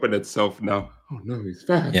trope in itself now. Oh no, he's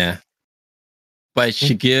fast. Yeah. But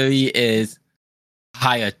Shigiri is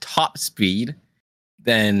higher top speed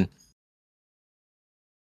than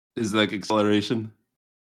Is like acceleration.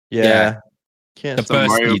 Yeah. Can't The Some burst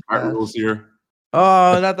Mario speed. Kart rules here.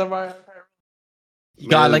 Oh, not the Mario Kart. you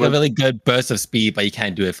got Man, like a but- really good burst of speed, but you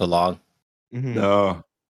can't do it for long. Mhm. No.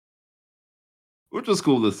 Which was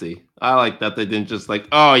cool to see. I like that they didn't just like,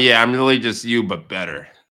 oh yeah, I'm really just you, but better.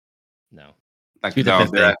 No. Like, Do the no,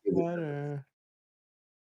 fifth they're thing. actually- Better.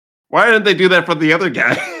 why didn't they do that for the other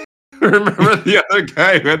guy? Remember the other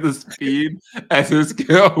guy who had the speed as his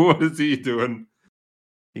skill? What is he doing?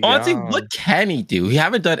 Honestly, Yeah. what can he do? He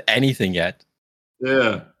haven't done anything yet.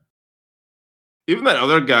 Yeah. Even that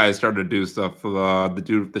other guy started to do stuff. The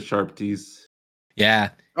dude with the sharp teeth. Yeah.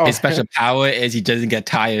 Oh, His special power is he doesn't get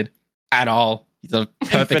tired at all. He's a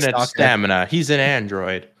perfect infinite stalker. stamina. He's an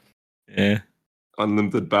android. Yeah.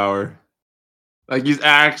 Unlimited power. Like he's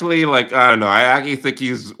actually like, I don't know. I actually think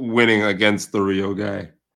he's winning against the Rio guy.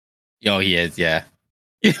 Yo, he is, yeah.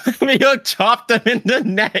 Yo chopped him in the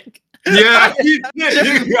neck. Yeah, he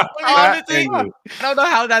did. He got that Honestly, angry. I don't know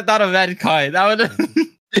how that's not a red card. That would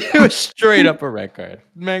It was straight up a red card.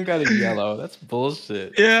 Man got a yellow. That's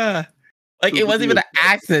bullshit. yeah. Like it wasn't even an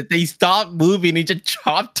accident. They stopped moving. He just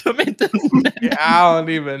chopped him in the neck. Yeah, I don't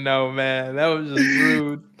even know, man. That was just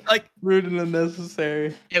rude. Like Rude and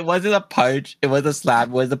unnecessary. it wasn't a punch. It was a slap.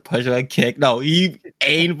 It was a push or a kick. No, he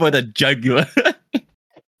aimed for the jugular.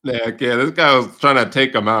 Yeah, this guy was trying to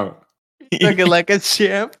take him out. Looking like a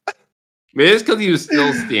champ. Maybe it's because he was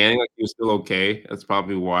still standing, like he was still okay. That's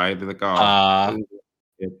probably why. They're like, oh.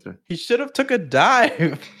 He should have took a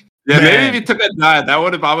dive. Yeah, maybe Man. if he took a dive, that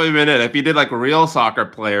would have probably been it. If he did like real soccer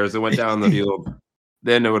players and went down the field,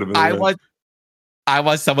 then it would have been. I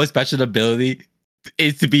want someone's special ability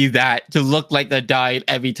is to be that to look like they died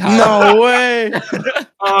every time. No way.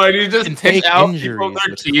 Oh, and you just And take take out people injuries on their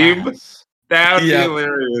with team. class. That would Yeah. be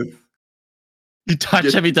hilarious. You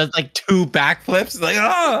touch him, he does like 2 backflips. Like,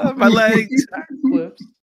 oh, my legs. Flips.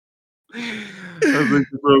 I think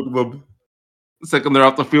you broke them. The second they're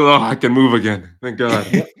off the field, oh, I can move again. Thank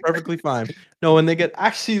God. Yep, perfectly fine. No, when they get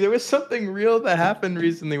actually, there was something real that happened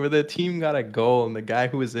recently where the team got a goal and the guy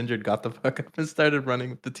who was injured got the fuck up and started running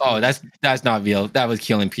with the team. Oh, that's not real. That was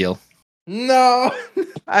Keel and Peel. no.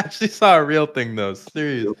 I actually saw a real thing though.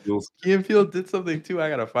 Serious. Key and Peele did something too. I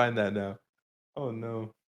gotta find that now. Oh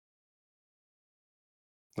no.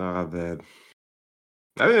 Oh, man.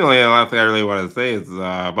 I think the only last thing I really want to say is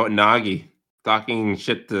about Nagi talking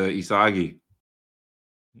shit to Isagi.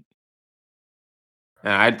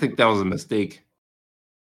 And I think that was a mistake.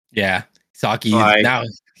 Yeah. Saki Like- now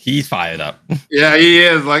he's fired up. Yeah, he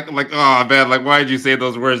is. Like, oh man, like, why did you say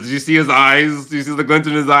those words? Did you see his eyes? Do you see the glint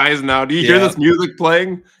in his eyes now? Do you hear Yeah. this music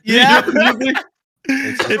playing? Do you Yeah. hear the music?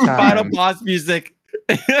 It's It's final time. boss music.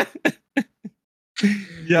 Why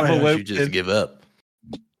don't you just give up?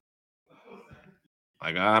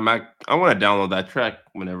 Like, I want to download that track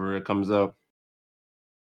whenever it comes out.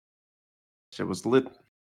 Shit was lit.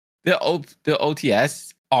 the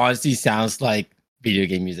OTS honestly sounds like video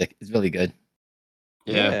game music. It's really good.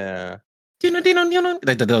 Yeah.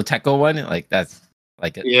 Like the little techno one. Like that's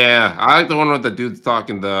like it. Yeah, I like the one with the dude's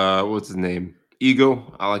talking the what's his name?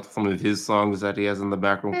 Ego. I like some of his songs that he has in the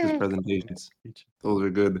background with his presentations. Those are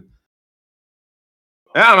good.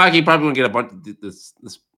 Yeah, I'm actually probably gonna get a bunch of this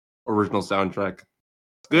original soundtrack.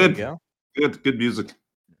 There you Good, go. good music.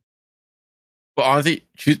 But honestly,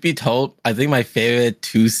 truth be told, I think my favorite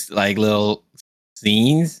two like little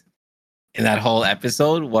scenes in that whole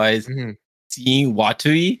episode was Mhm. seeing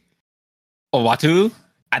Watu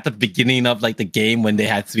at the beginning of like the game when they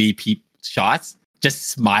had 3 shots, just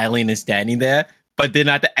smiling and standing there. But then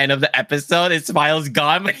at the end of the episode, his smile's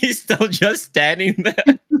gone, but he's still just standing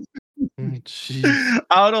there. Jeez.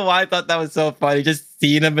 I don't know why I thought that was so funny. Just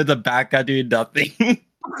seeing him in the background doing nothing.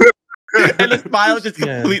 And the smile just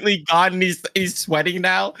Yeah. completely gone and he's sweating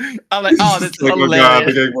now. I'm like, oh, this is Like, oh god, hilarious.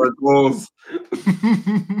 they're getting more clothes.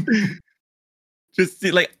 Just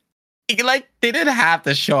see, like they didn't have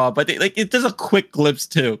to show up, but they, like it's just a quick glimpse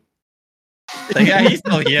too. Like, yeah, he's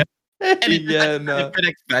still here. And it's just Yeah, like no. different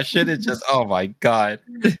expression. It's just, oh my god.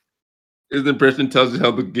 His impression tells you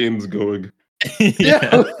how the game's going.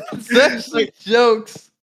 Yeah, it's actually jokes.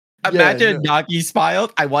 Imagine no. Nagi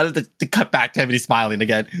smiled. I wanted to cut back to him and he's smiling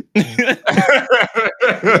again.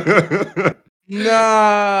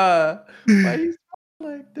 Nah. Why you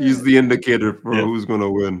like that? He's the indicator for Yeah. who's gonna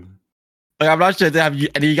win. Like, I'm not sure. Have you,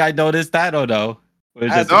 any of you guys noticed that or no? Or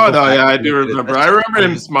it's I just- had to Oh go no, back yeah, I and do look at it. remember. That's I just remember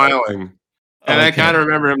him funny. smiling, and I Okay. kind of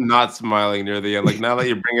remember him not smiling near the end. Like now that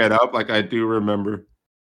you bring it up, like I do remember.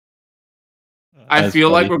 I That's feel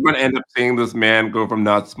like funny. we're going to end up seeing this man go from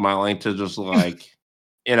not smiling to just like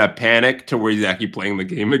in a panic to where he's actually playing the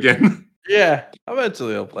game again. Yeah,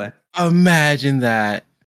 eventually he'll play. Imagine that.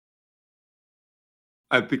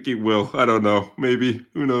 I think he will. I don't know. Maybe.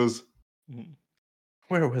 Who knows?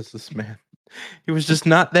 Where was this man? He was just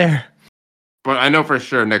not there. But I know for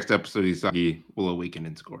sure next episode he will awaken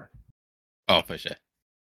and score. Oh, for sure.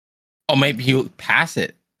 Or maybe he'll pass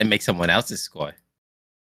it and make someone else's score.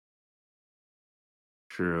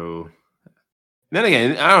 True. Then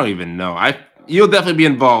again, I don't even know. He'll definitely be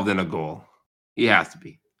involved in a goal. He has to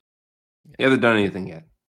be. He hasn't done anything yet.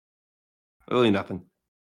 Really nothing.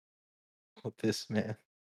 With this man.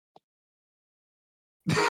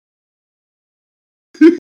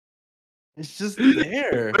 It's just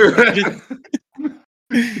there.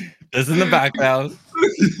 Just in the background.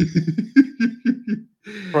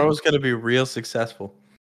 Bro's gonna be real successful.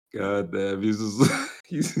 God damn, he's just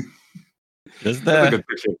he's Just that's a there. good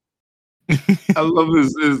picture. I love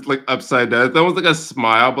his like upside down. It's almost like a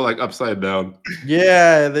smile, but like upside down.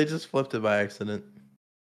 Yeah, they just flipped it by accident.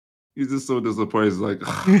 He's just so disappointed. He's like,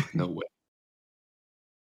 no way.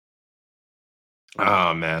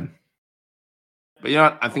 Oh man. But you know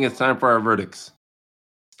what? I think it's time for our verdicts.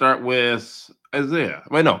 Start with Isaiah.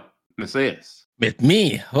 Wait, no, Messias. With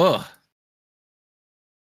me. Oh.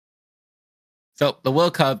 So the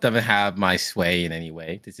World Cup doesn't have my sway in any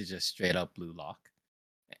way. This is just straight up blue lock.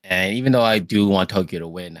 And even though I do want Tokyo to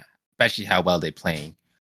win, especially how well they're playing,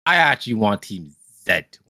 I actually want Team Z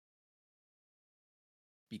to win.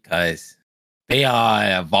 Because they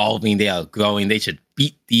are evolving, they are growing. They should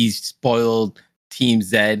beat these spoiled Team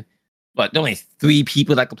Z. But only 3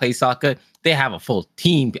 people that can play soccer. They have a full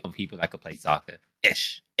team of people that can play soccer.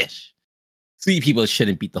 Ish. 3 people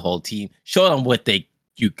shouldn't beat the whole team. Show them what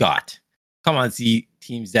you got. Come on,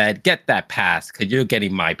 Team Z, get that pass because you're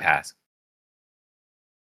getting my pass.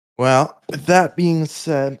 Well, that being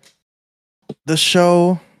said, the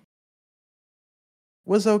show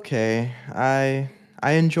was okay. I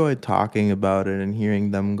enjoyed talking about it and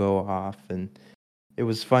hearing them go off, and it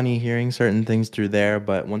was funny hearing certain things through there,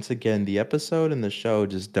 but once again, the episode and the show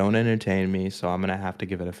just don't entertain me, so I'm going to have to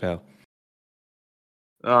give it a fail.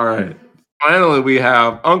 All right. Finally, we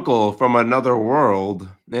have Uncle from Another World,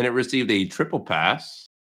 and it received a triple pass.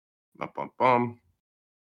 Bum, bum, bum.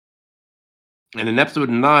 And in episode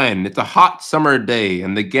 9, it's a hot summer day,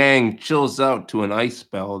 and the gang chills out to an ice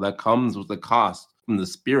spell that comes with a cost from the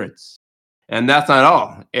spirits. And that's not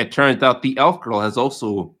all. It turns out the elf girl has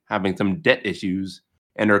also having some debt issues,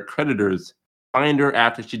 and her creditors find her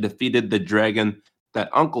after she defeated the dragon that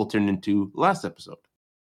Uncle turned into last episode.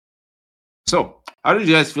 So, how did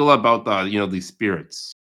you guys feel about these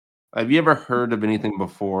spirits? Have you ever heard of anything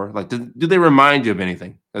before? Like, do they remind you of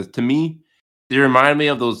anything? Because to me, they remind me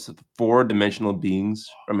of those 4-dimensional beings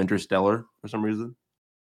from Interstellar for some reason.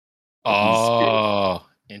 Oh, I don't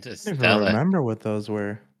even Interstellar. remember what those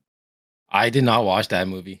were. I did not watch that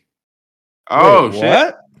movie. Oh, Wait, shit.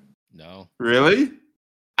 what? No. Really?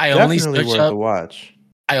 I only Definitely searched worth a up. watch.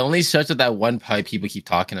 I only searched up that one part people keep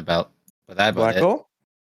talking about. But that about Black it. hole?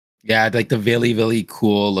 Yeah, like the really, really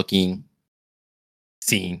cool looking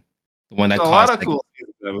scene. The one that There's a lot cost of like cool things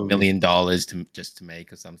in that $1 movie. million to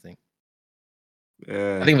make or something.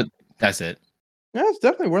 Yeah. I think that's it. Yeah, it's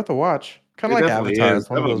definitely worth a watch. Kind It of like definitely Avatar. is. It's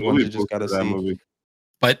one of I have a those ones you movie just poster gotta for that see. movie.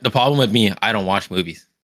 But the problem with me, I don't watch movies.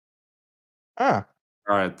 Ah,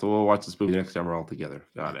 All right, so we'll watch this movie next time we're all together.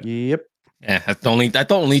 Got it. yep. Yeah, that's the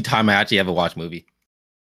only time I actually ever watch movie.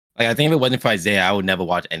 Like I think if it wasn't for Isaiah, I would never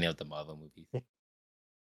watch any of the Marvel movies.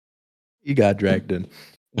 You got dragged in.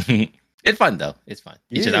 It's fun though. It's fun.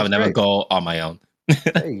 It's Yeah, just I it's would never great. go on my own.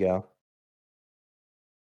 There you go.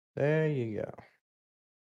 There you go.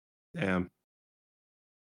 Damn.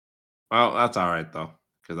 Well, that's all right though,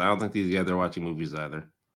 because I don't think these guys are watching movies either.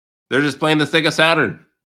 They're just playing the Sega Saturn.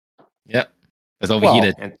 Yep. It's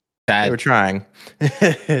overheated. And They were Sad. trying.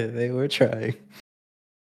 They were trying.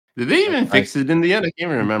 did they even Right. fix it in the end? I can't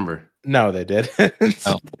even remember. No, they did.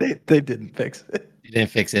 Oh. They didn't fix it. They didn't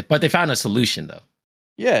fix it, but they found a solution though.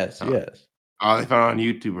 Yes, Oh. yes. Oh, they found it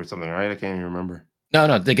on YouTube or something, right? I can't even remember.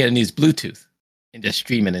 No, they're gonna use Bluetooth and just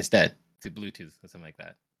stream it instead to Bluetooth or something like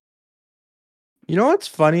that. You know what's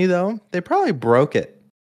funny though? They probably broke it.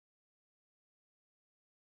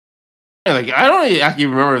 Yeah, like I don't actually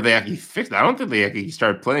remember if they actually fixed it. I don't think they actually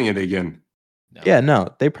started playing it again. No. Yeah, no,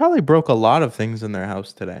 they probably broke a lot of things in their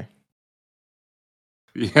house today.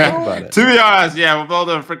 Think Yeah, about it. to be honest, yeah, with all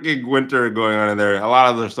the freaking winter going on in there, a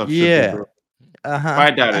lot of their stuff should be Yeah. broken. Uh-huh.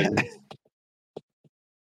 I doubt it.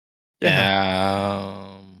 Yeah.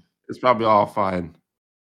 It's probably all fine.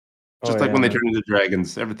 Just like when they man. turned into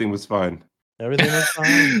dragons, everything was fine. Everything was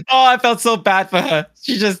fine. Oh, I felt so bad for her.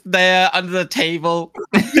 She's just there under the table.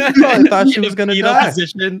 I thought she In was a gonna fetal die.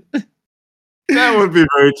 position. That would be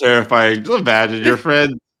very terrifying. Just imagine your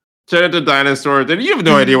friend turn into dinosaurs, and you have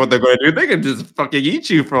no idea what they're going to do. They can just fucking eat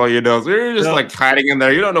you for all you know. So you're just Yep. like hiding in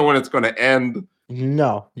there. You don't know when it's going to end.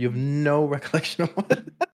 No, you have no recollection of what.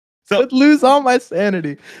 So- I'd lose all my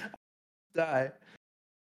sanity. Die.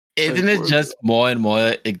 Isn't it just more and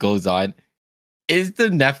more it goes on? Is the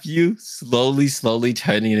nephew slowly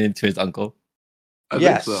turning into his uncle? I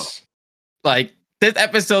Yes. think so. Like, this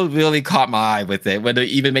episode really caught my eye with it, when they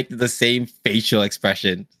even make the same facial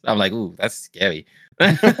expression. I'm like, ooh, that's scary.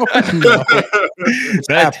 No. That's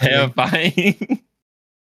happening. terrifying.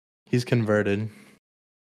 He's converted.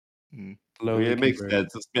 Hmm. I Slowly mean, it makes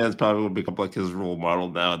converted. sense. This man's probably will become like his role model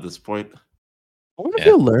now at this point. I wonder if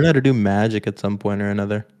Yeah. he'll learn how to do magic at some point or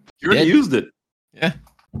another. You already did. used it. Yeah.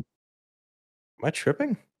 Am I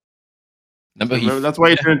tripping? Remember, that's why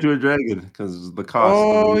he turned into a dragon, because the cost.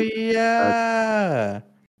 Oh yeah.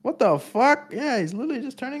 What the fuck? Yeah, he's literally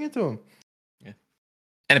just turning into him.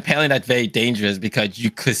 And apparently that's very dangerous because you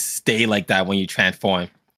could stay like that when you transform.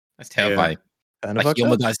 That's terrifying. Kind of Like you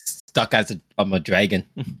fucked almost up. got stuck as a dragon.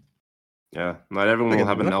 Yeah, not everyone Like will a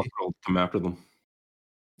have an elf lucky. girl come after them.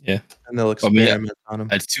 And they'll Oh, yeah. experiment on him.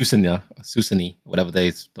 Susani, whatever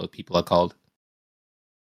those people are called.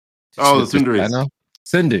 Oh, the Sundaris.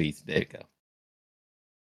 Sundaris. There you go.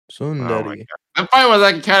 Oh my Sundari. god, that fight was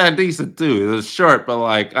like kind of decent too. It was short, but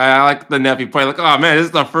like I like the nephew play. Like, oh man, this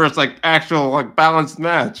is the first like actual like balanced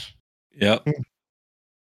match, Yep. and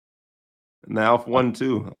the elf won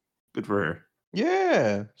too. Good for her.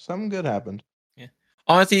 Yeah, something good happened.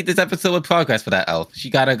 Honestly, this episode was progress for that elf. She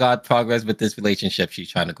got progress with this relationship she's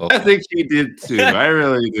trying to go I for. think she did too. I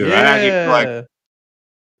really do. I actually feel like Yeah,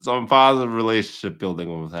 some positive relationship building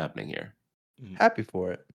was happening here. happy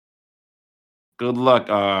for it. Good luck.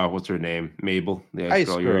 What's her name? Mabel, the Ice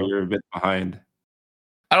ice girl. girl. You're a bit behind.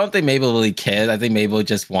 I don't think Mabel really cares. I think Mabel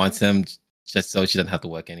just wants him just so she doesn't have to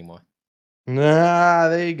work anymore. Nah,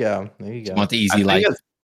 there you go. There you She go. wants the I easy think life.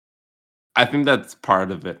 I think that's part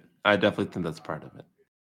of it. I definitely think that's part of it.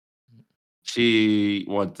 She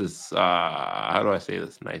wants this. How do I say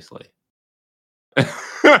this nicely?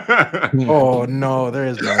 Oh no, there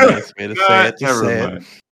is no nice way to say it. Just Never say mind.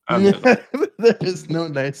 I'm gonna- it. There is no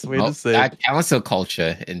nice way Well, to say that it. council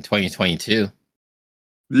culture in 2022.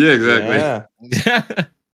 Yeah, exactly. Yeah.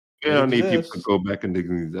 We don't need people to exists. go back and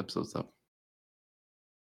digging these episodes up.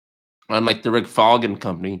 Unlike the Rick Falgen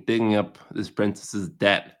company digging up this princess's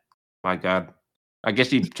debt. My God. I guess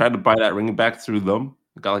she tried to buy that ring back through them.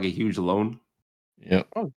 Got like a huge loan. Yep.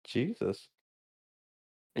 Oh Jesus.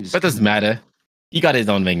 And just But doesn't matter. He got his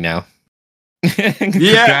own ring now.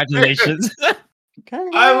 Congratulations.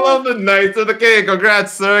 I love the Knights of the King.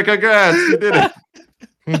 Congrats, sir. Congrats. You did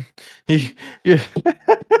it.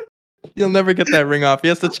 You'll never get that ring off. He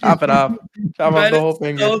has to chop it off. Chop off Man the is whole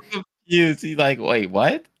finger. so confused. He's like, wait,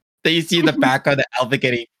 what? Then you see in the background the Alpha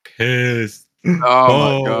getting pissed.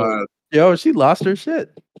 Oh my God. Yo, she lost her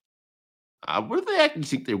shit. What do they actually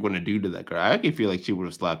think they were going to do to that girl? I actually feel like she would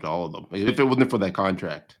have slapped all of them if it wasn't for that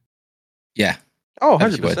contract. Yeah. Oh, Yeah,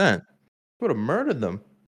 she would. 100%. Would have murdered them.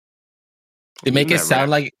 They make it Isn't that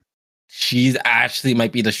sound right? like she's actually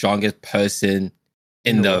might be the strongest person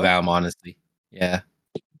in In the the world? realm, honestly. Yeah.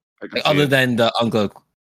 I can Like, see other it. than the uncle,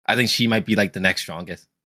 I think she might be like the next strongest.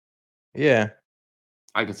 Yeah.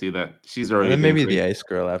 I can see that. She's And already. then maybe been the crazy. ice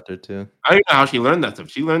girl after too. I don't know how she learned that stuff.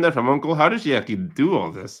 She learned that from Uncle. How did she actually do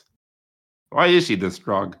all this? Why is she this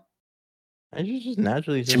strong? And she's just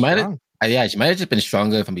naturally She just might have- strong. Yeah, she might have just been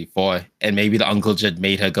stronger from before, and maybe the uncle just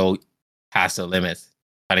made her go past her limits,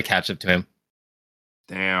 try to catch up to him.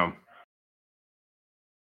 Damn.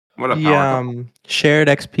 What a The power couple. shared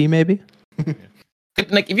XP maybe.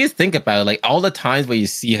 Like, if you think about it, like all the times where you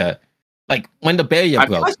see her, like when the barrier I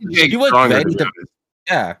feel broke, like she's getting she was stronger, ready to be to. honest.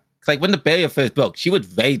 Yeah, it's like when the barrier first broke, she was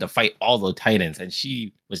ready to fight all the titans, and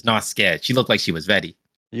she was not scared. She looked like she was ready.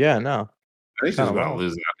 Yeah, no. I think she's Kinda about to wild.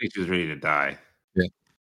 lose it. I think she's ready to die.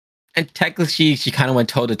 And technically, she kind of went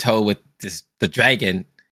toe to toe with the dragon,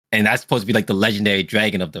 and that's supposed to be like the legendary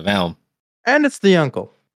dragon of the realm. And it's the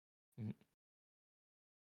uncle.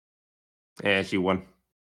 Yeah, she won.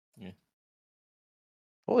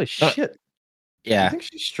 Holy shit. You Yeah, think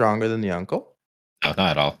she's stronger than the uncle? no, not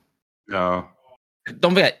at all. No.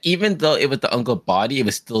 Don't forget, even though it was the uncle body, it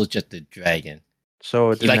was still just the dragon.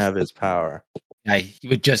 So it He, didn't like- have his power. Yeah, he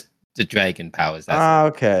was just the dragon powers. That's Ah,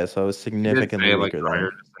 okay. So it was Did significantly say, like, weaker prior then.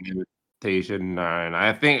 to the invitation, and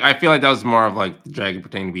I feel like that was more of like the dragon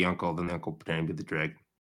pretending to be uncle than the uncle pretending to be the dragon.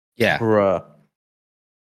 yeah. Bruh.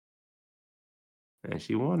 And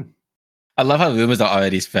she won. I love how rumors are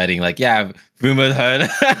already spreading. Like, yeah, rumors heard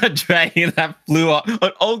a dragon that flew off,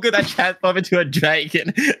 an ogre that transformed into a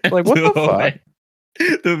dragon. And Like, what flew the fuck? away.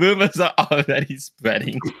 The rumors are already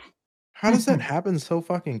spreading. How does that happen so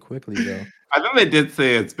fucking quickly, though? I think they did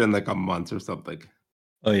say it's been like a month or something.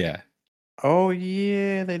 Oh yeah, Oh,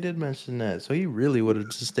 yeah, they did mention that. So he really would have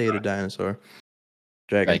just stayed a dinosaur.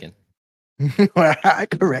 Dragon. dragon. I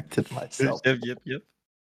corrected myself. Yep.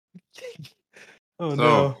 Oh, So-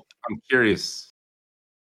 no. I'm curious.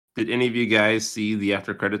 Did any of you guys see the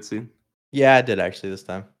after credit scene? Yeah, I did actually this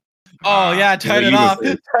time. Oh yeah, turn it you off.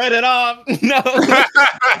 was- Turn it off.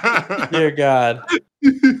 No, Dear God.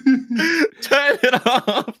 turn it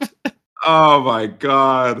off. Oh my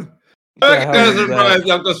god. The hell is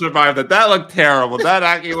Uncle survived that. That looked terrible. That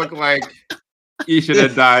actually looked like he should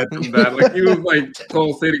have died from that. Like he was like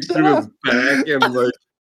pulsating through his back and like,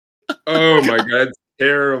 oh my god, it's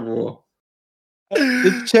terrible.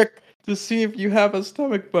 To check to see if you have a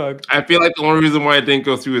stomach bug. I feel like the only reason why it didn't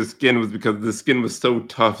go through his skin was because the skin was so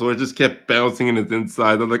tough, so it just kept bouncing in his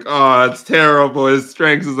inside. I'm like, oh, it's terrible. His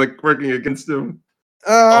strength is like working against him.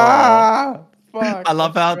 Ah, fuck. I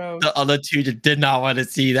love that's how gross. the other two just did not want to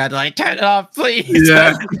see that. Like, turn it off, please.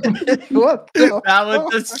 Yeah. What the That was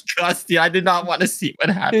fuck? disgusting. I did not want to see what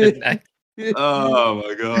happened next. Oh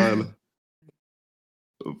my god.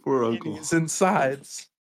 Poor Eating uncle. his insides.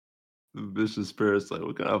 The vicious parasite.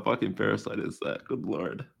 What kind of fucking parasite is that? Good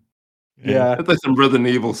lord. Yeah, That's like some Resident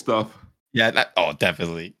Evil stuff. Yeah, oh,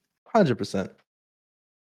 definitely. 100%.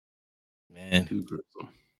 Man. Too gruesome.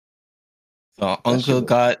 So shit Uncle was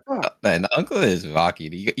got, fucked. man, the Uncle is rocky.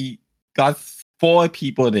 He got 4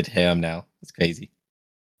 people in his harem now. It's crazy.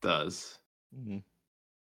 Does. Kind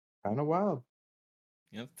of wild.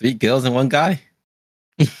 3 girls and 1 guy.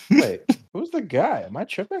 Wait, who's the guy? Am I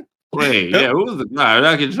tripping? Wait, yeah, who was the guy? I'm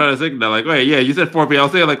actually trying to think that. Like, wait, yeah, you said 4 people. I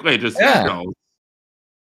was saying, like, wait, just Yeah. no.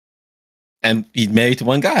 And he's married to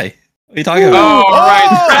 1 guy. What are you talking about? Oh,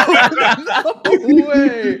 right. No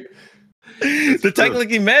way. They're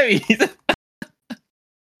technically married.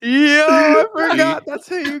 Yo, I forgot. That's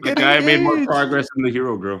how you The get guy made more engaged. progress than the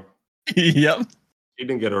hero girl. Yep. She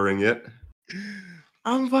didn't get a ring yet.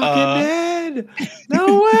 I'm fucking Uh, dead.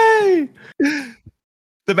 No way.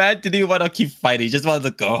 The man didn't even want to keep fighting. He just wanted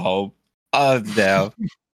to go home. Oh, no.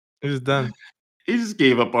 It was done. He just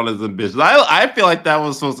gave up on his ambitions. I feel like that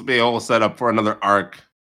was supposed to be a whole setup for another arc.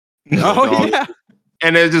 Oh, dog. yeah.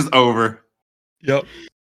 And it's just over. Yep.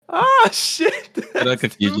 Ah, shit. no That's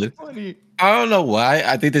confusion. too funny. I don't know why.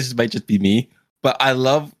 I think this might just be me, but I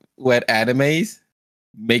love when animes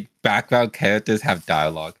make background characters have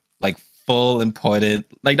dialogue, like full important,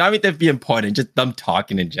 like not even to be important, just them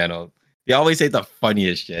talking in general. They always say the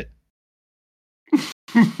funniest shit.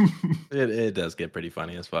 It does get pretty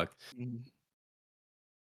funny as fuck.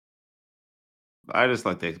 I just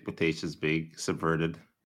like the expectations being subverted.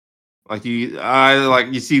 Like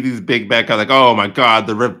you see these big bad guys like, oh my god,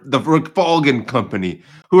 the Rick Falgen company.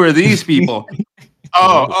 Who are these people?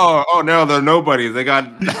 oh no, they're nobodies. They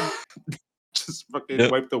got just fucking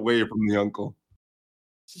Yep. wiped away from the uncle.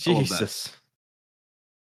 I love that. Jesus.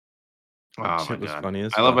 Oh That my shit was god, funny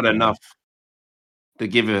as I love fuck, it man. enough to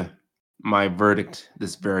give my verdict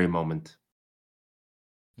this very moment.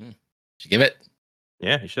 Should give it.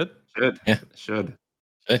 Yeah, you should. Should Yeah. should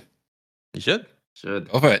You should. should.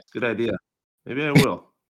 Go for it. Good idea. Maybe I will.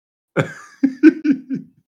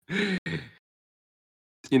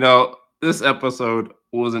 You know, this episode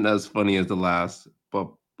wasn't as funny as the last, but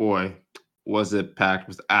boy, was it packed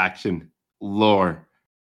with action, lore,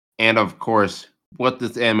 and of course, what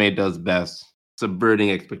this anime does best,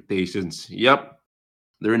 subverting expectations. Yep,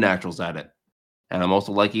 they're naturals at it. And I'm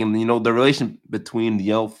also liking, the relation between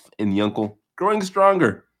the elf and the uncle growing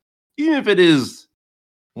stronger, even if it is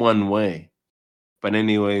one way. But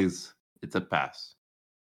anyways, it's a pass.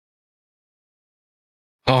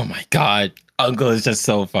 Oh my god, Uncle is just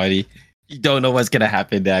so funny. You don't know what's gonna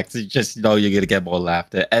happen next. You just know you're gonna get more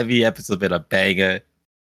laughter. Every episode been a banger.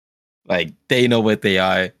 Like they know what they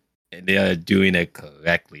are, and they are doing it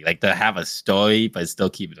correctly. Like they have a story, but still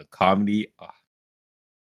keeping a comedy. Oh,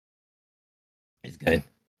 It's good.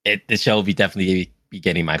 The show will be definitely be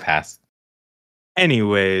getting my pass.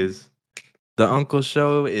 Anyways, the Uncle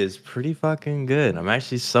Show is pretty fucking good. I'm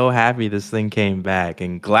actually so happy this thing came back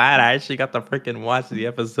and glad I actually got to freaking watch the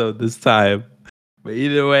episode this time. But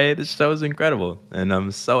either way, the show is incredible. And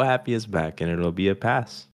I'm so happy it's back and it'll be a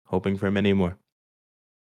pass. Hoping for many more.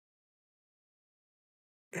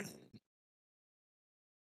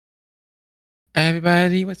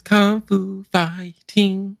 Everybody was kung fu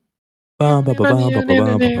fighting. Bum, bum, bum, bum, bum, bum,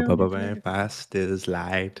 bum, bum, bum, bum, fast as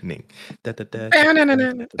lightning. Da, da, da, da, da, da,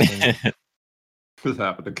 da, da. What's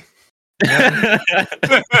happening?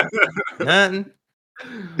 Nothing.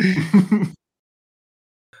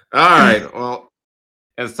 All right. Well,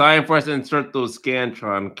 it's time for us to insert those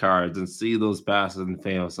Scantron cards and see those passes and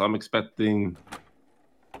fails. So I'm expecting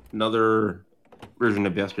another version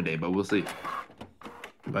of yesterday, but we'll see.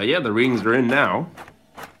 But yeah, the readings are in now.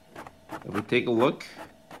 If we take a look,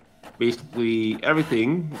 basically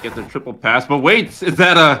everything gets a triple pass. But wait, is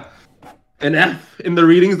that an F in the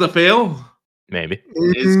readings? The fail? Maybe.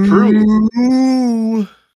 It's true.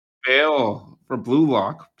 Fail for Blue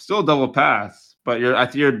Lock. Still a double pass, but I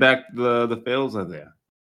think you're back. The fails are there.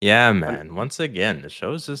 Yeah, man. Once again, the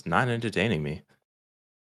show's just not entertaining me.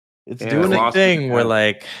 It's Yeah, doing a lost thing it, where, yeah.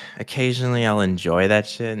 like, occasionally I'll enjoy that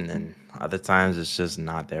shit, and then other times it's just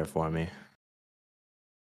not there for me.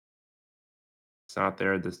 It's not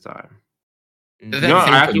there this time. That's No, the same I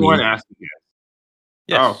for actually me. want to ask you guys.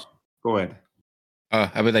 Yes. Oh, go ahead.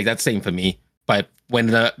 I would like that's same for me. But when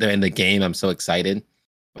they're in the game, I'm so excited.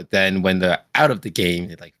 But then when they're out of the game,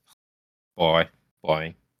 they're like,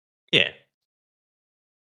 boring. Yeah.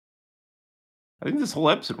 I think this whole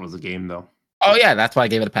episode was a game, though. Oh yeah, that's why I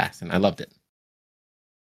gave it a pass, and I loved it.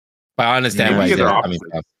 But I understand where Maybe they're Isaiah's coming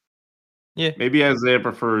opposite. from. Yeah. Maybe Isaiah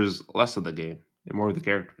prefers less of the game and more of the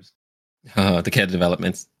characters. The character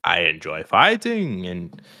developments, I enjoy fighting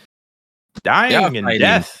and dying and fighting.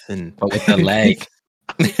 death and but with the leg.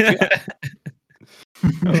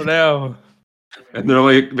 oh no. And they're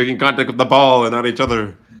like making contact with the ball and not each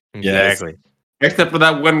other. Yes. Exactly. Except for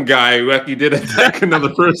that one guy who actually did attack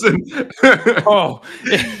another person. Oh.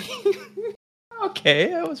 Okay,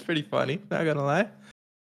 that was pretty funny, not gonna lie.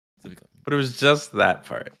 But it was just that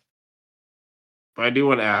part. But I do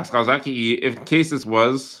want to ask. I was actually, if in case this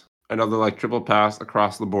was another like triple pass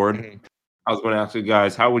across the board, Mhm. I was going to ask you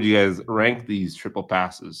guys, how would you guys rank these triple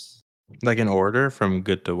passes? Like in order from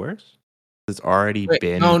good to worse? It's already Wait,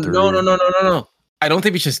 been no. through. I don't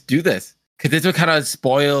think we should do this because this would kind of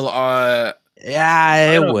spoil our Yeah,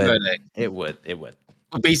 it final would. verdict. It would.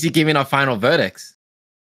 We're basically giving our final verdicts,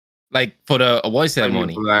 like for the award I mean,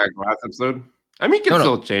 ceremony. for that last episode? I mean, it can No.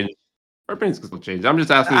 still change. Our opinions can still change. I'm just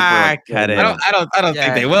asking for like, cut it. I don't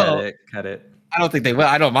think they will. Cut it. I don't think they will.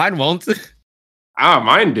 I know mine won't.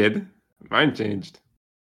 Mine did. Mine changed.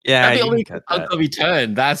 Yeah, That'd be you only can cut that. Uncle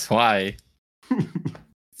Return. That's why.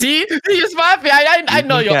 See, you're smart. I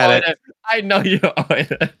know can your cut it. order. I know your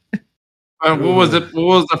order. What was it? What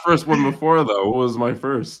was the first one before though? What was my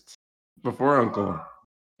first before Uncle?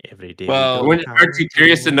 Every day. Well, Aren't you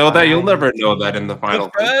curious to know that? You'll never know that in the final.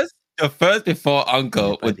 The first before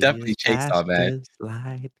Uncle would definitely Chainsaw Man.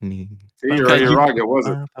 Lightning. See, you're wrong. It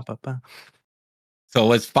wasn't. So it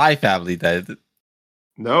was Spy Family then.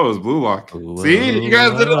 No, it was Blue Lock. See, you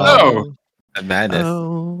guys didn't know. The madness.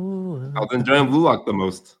 Oh. I was enjoying Blue Lock the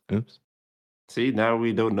most. Oops. See, now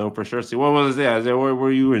we don't know for sure. See, what was it? Isaiah, what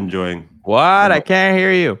were you enjoying? What? I can't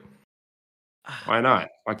hear you. Why not?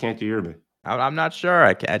 Why can't you hear me? I'm not sure.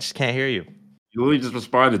 I just can't hear you. You literally just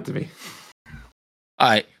responded to me. All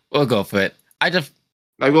right, we'll go for it. Like,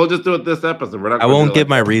 we'll just do it this episode. We're not I gonna won't do give like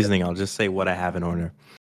my that. reasoning. I'll just say what I have in order.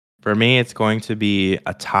 For me, it's going to be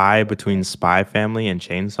a tie between Spy Family and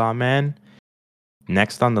Chainsaw Man.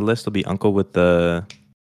 Next on the list will be Uncle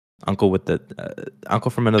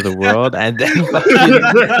from Another World, and then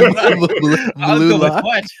Blue Lock.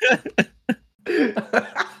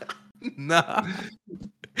 No.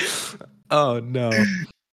 Oh no.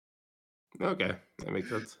 Okay, that makes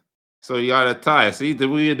sense. So you got a tie. See,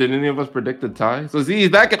 did any of us predict a tie? So see,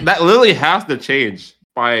 that literally has to change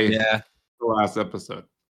by the last episode.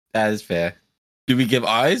 That is fair. Do we give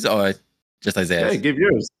ours or just Isaiah's? Hey, give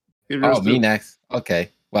yours. Give yours Oh, me too. next. Okay.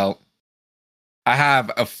 Well, I have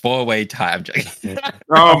a 4-way tie. I'm joking.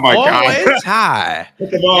 Oh my god. Always high.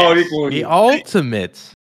 Put them all Yes. equally. The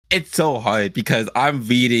ultimate. It's so hard because I'm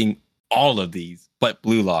reading all of these, but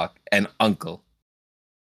Blue Lock and Uncle.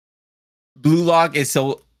 Blue Lock is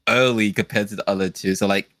so early compared to the other two. So,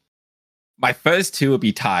 like, my first two would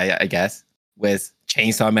be tie, I guess, with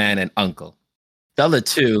Chainsaw Man and Uncle. The other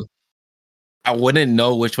two, I wouldn't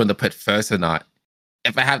know which one to put first or not.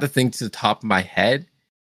 if I have to think to the top of my head,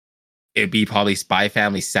 it'd be probably Spy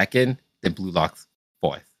Family second, then Blue Lock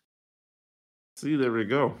fourth. See, there we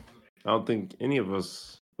go. I don't think any of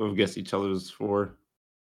us would have guessed each other's four.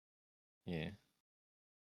 Yeah.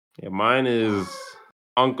 Yeah, mine is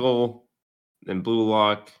Uncle, then Blue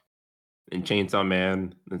Lock, then Chainsaw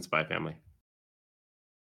Man, then Spy Family.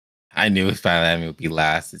 I knew Spy Family would be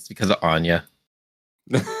last. It's because of Anya.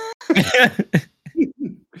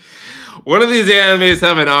 One of these animes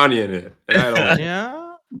have an Anya in it. And I don't.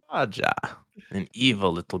 Yeah, Aja, an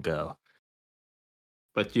evil little girl.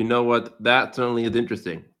 But you know what? That certainly is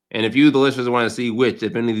interesting. And if you, the listeners, want to see which,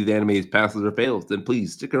 if any of these animes passes or fails, then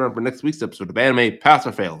please stick around for next week's episode of Anime Pass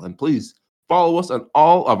or Fail. And please follow us on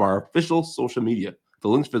all of our official social media. The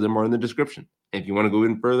links for them are in the description. And if you want to go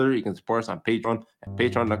even further, you can support us on Patreon at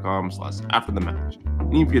patreon.com/afterthematch.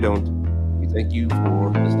 And if you don't, we thank you for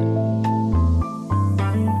listening.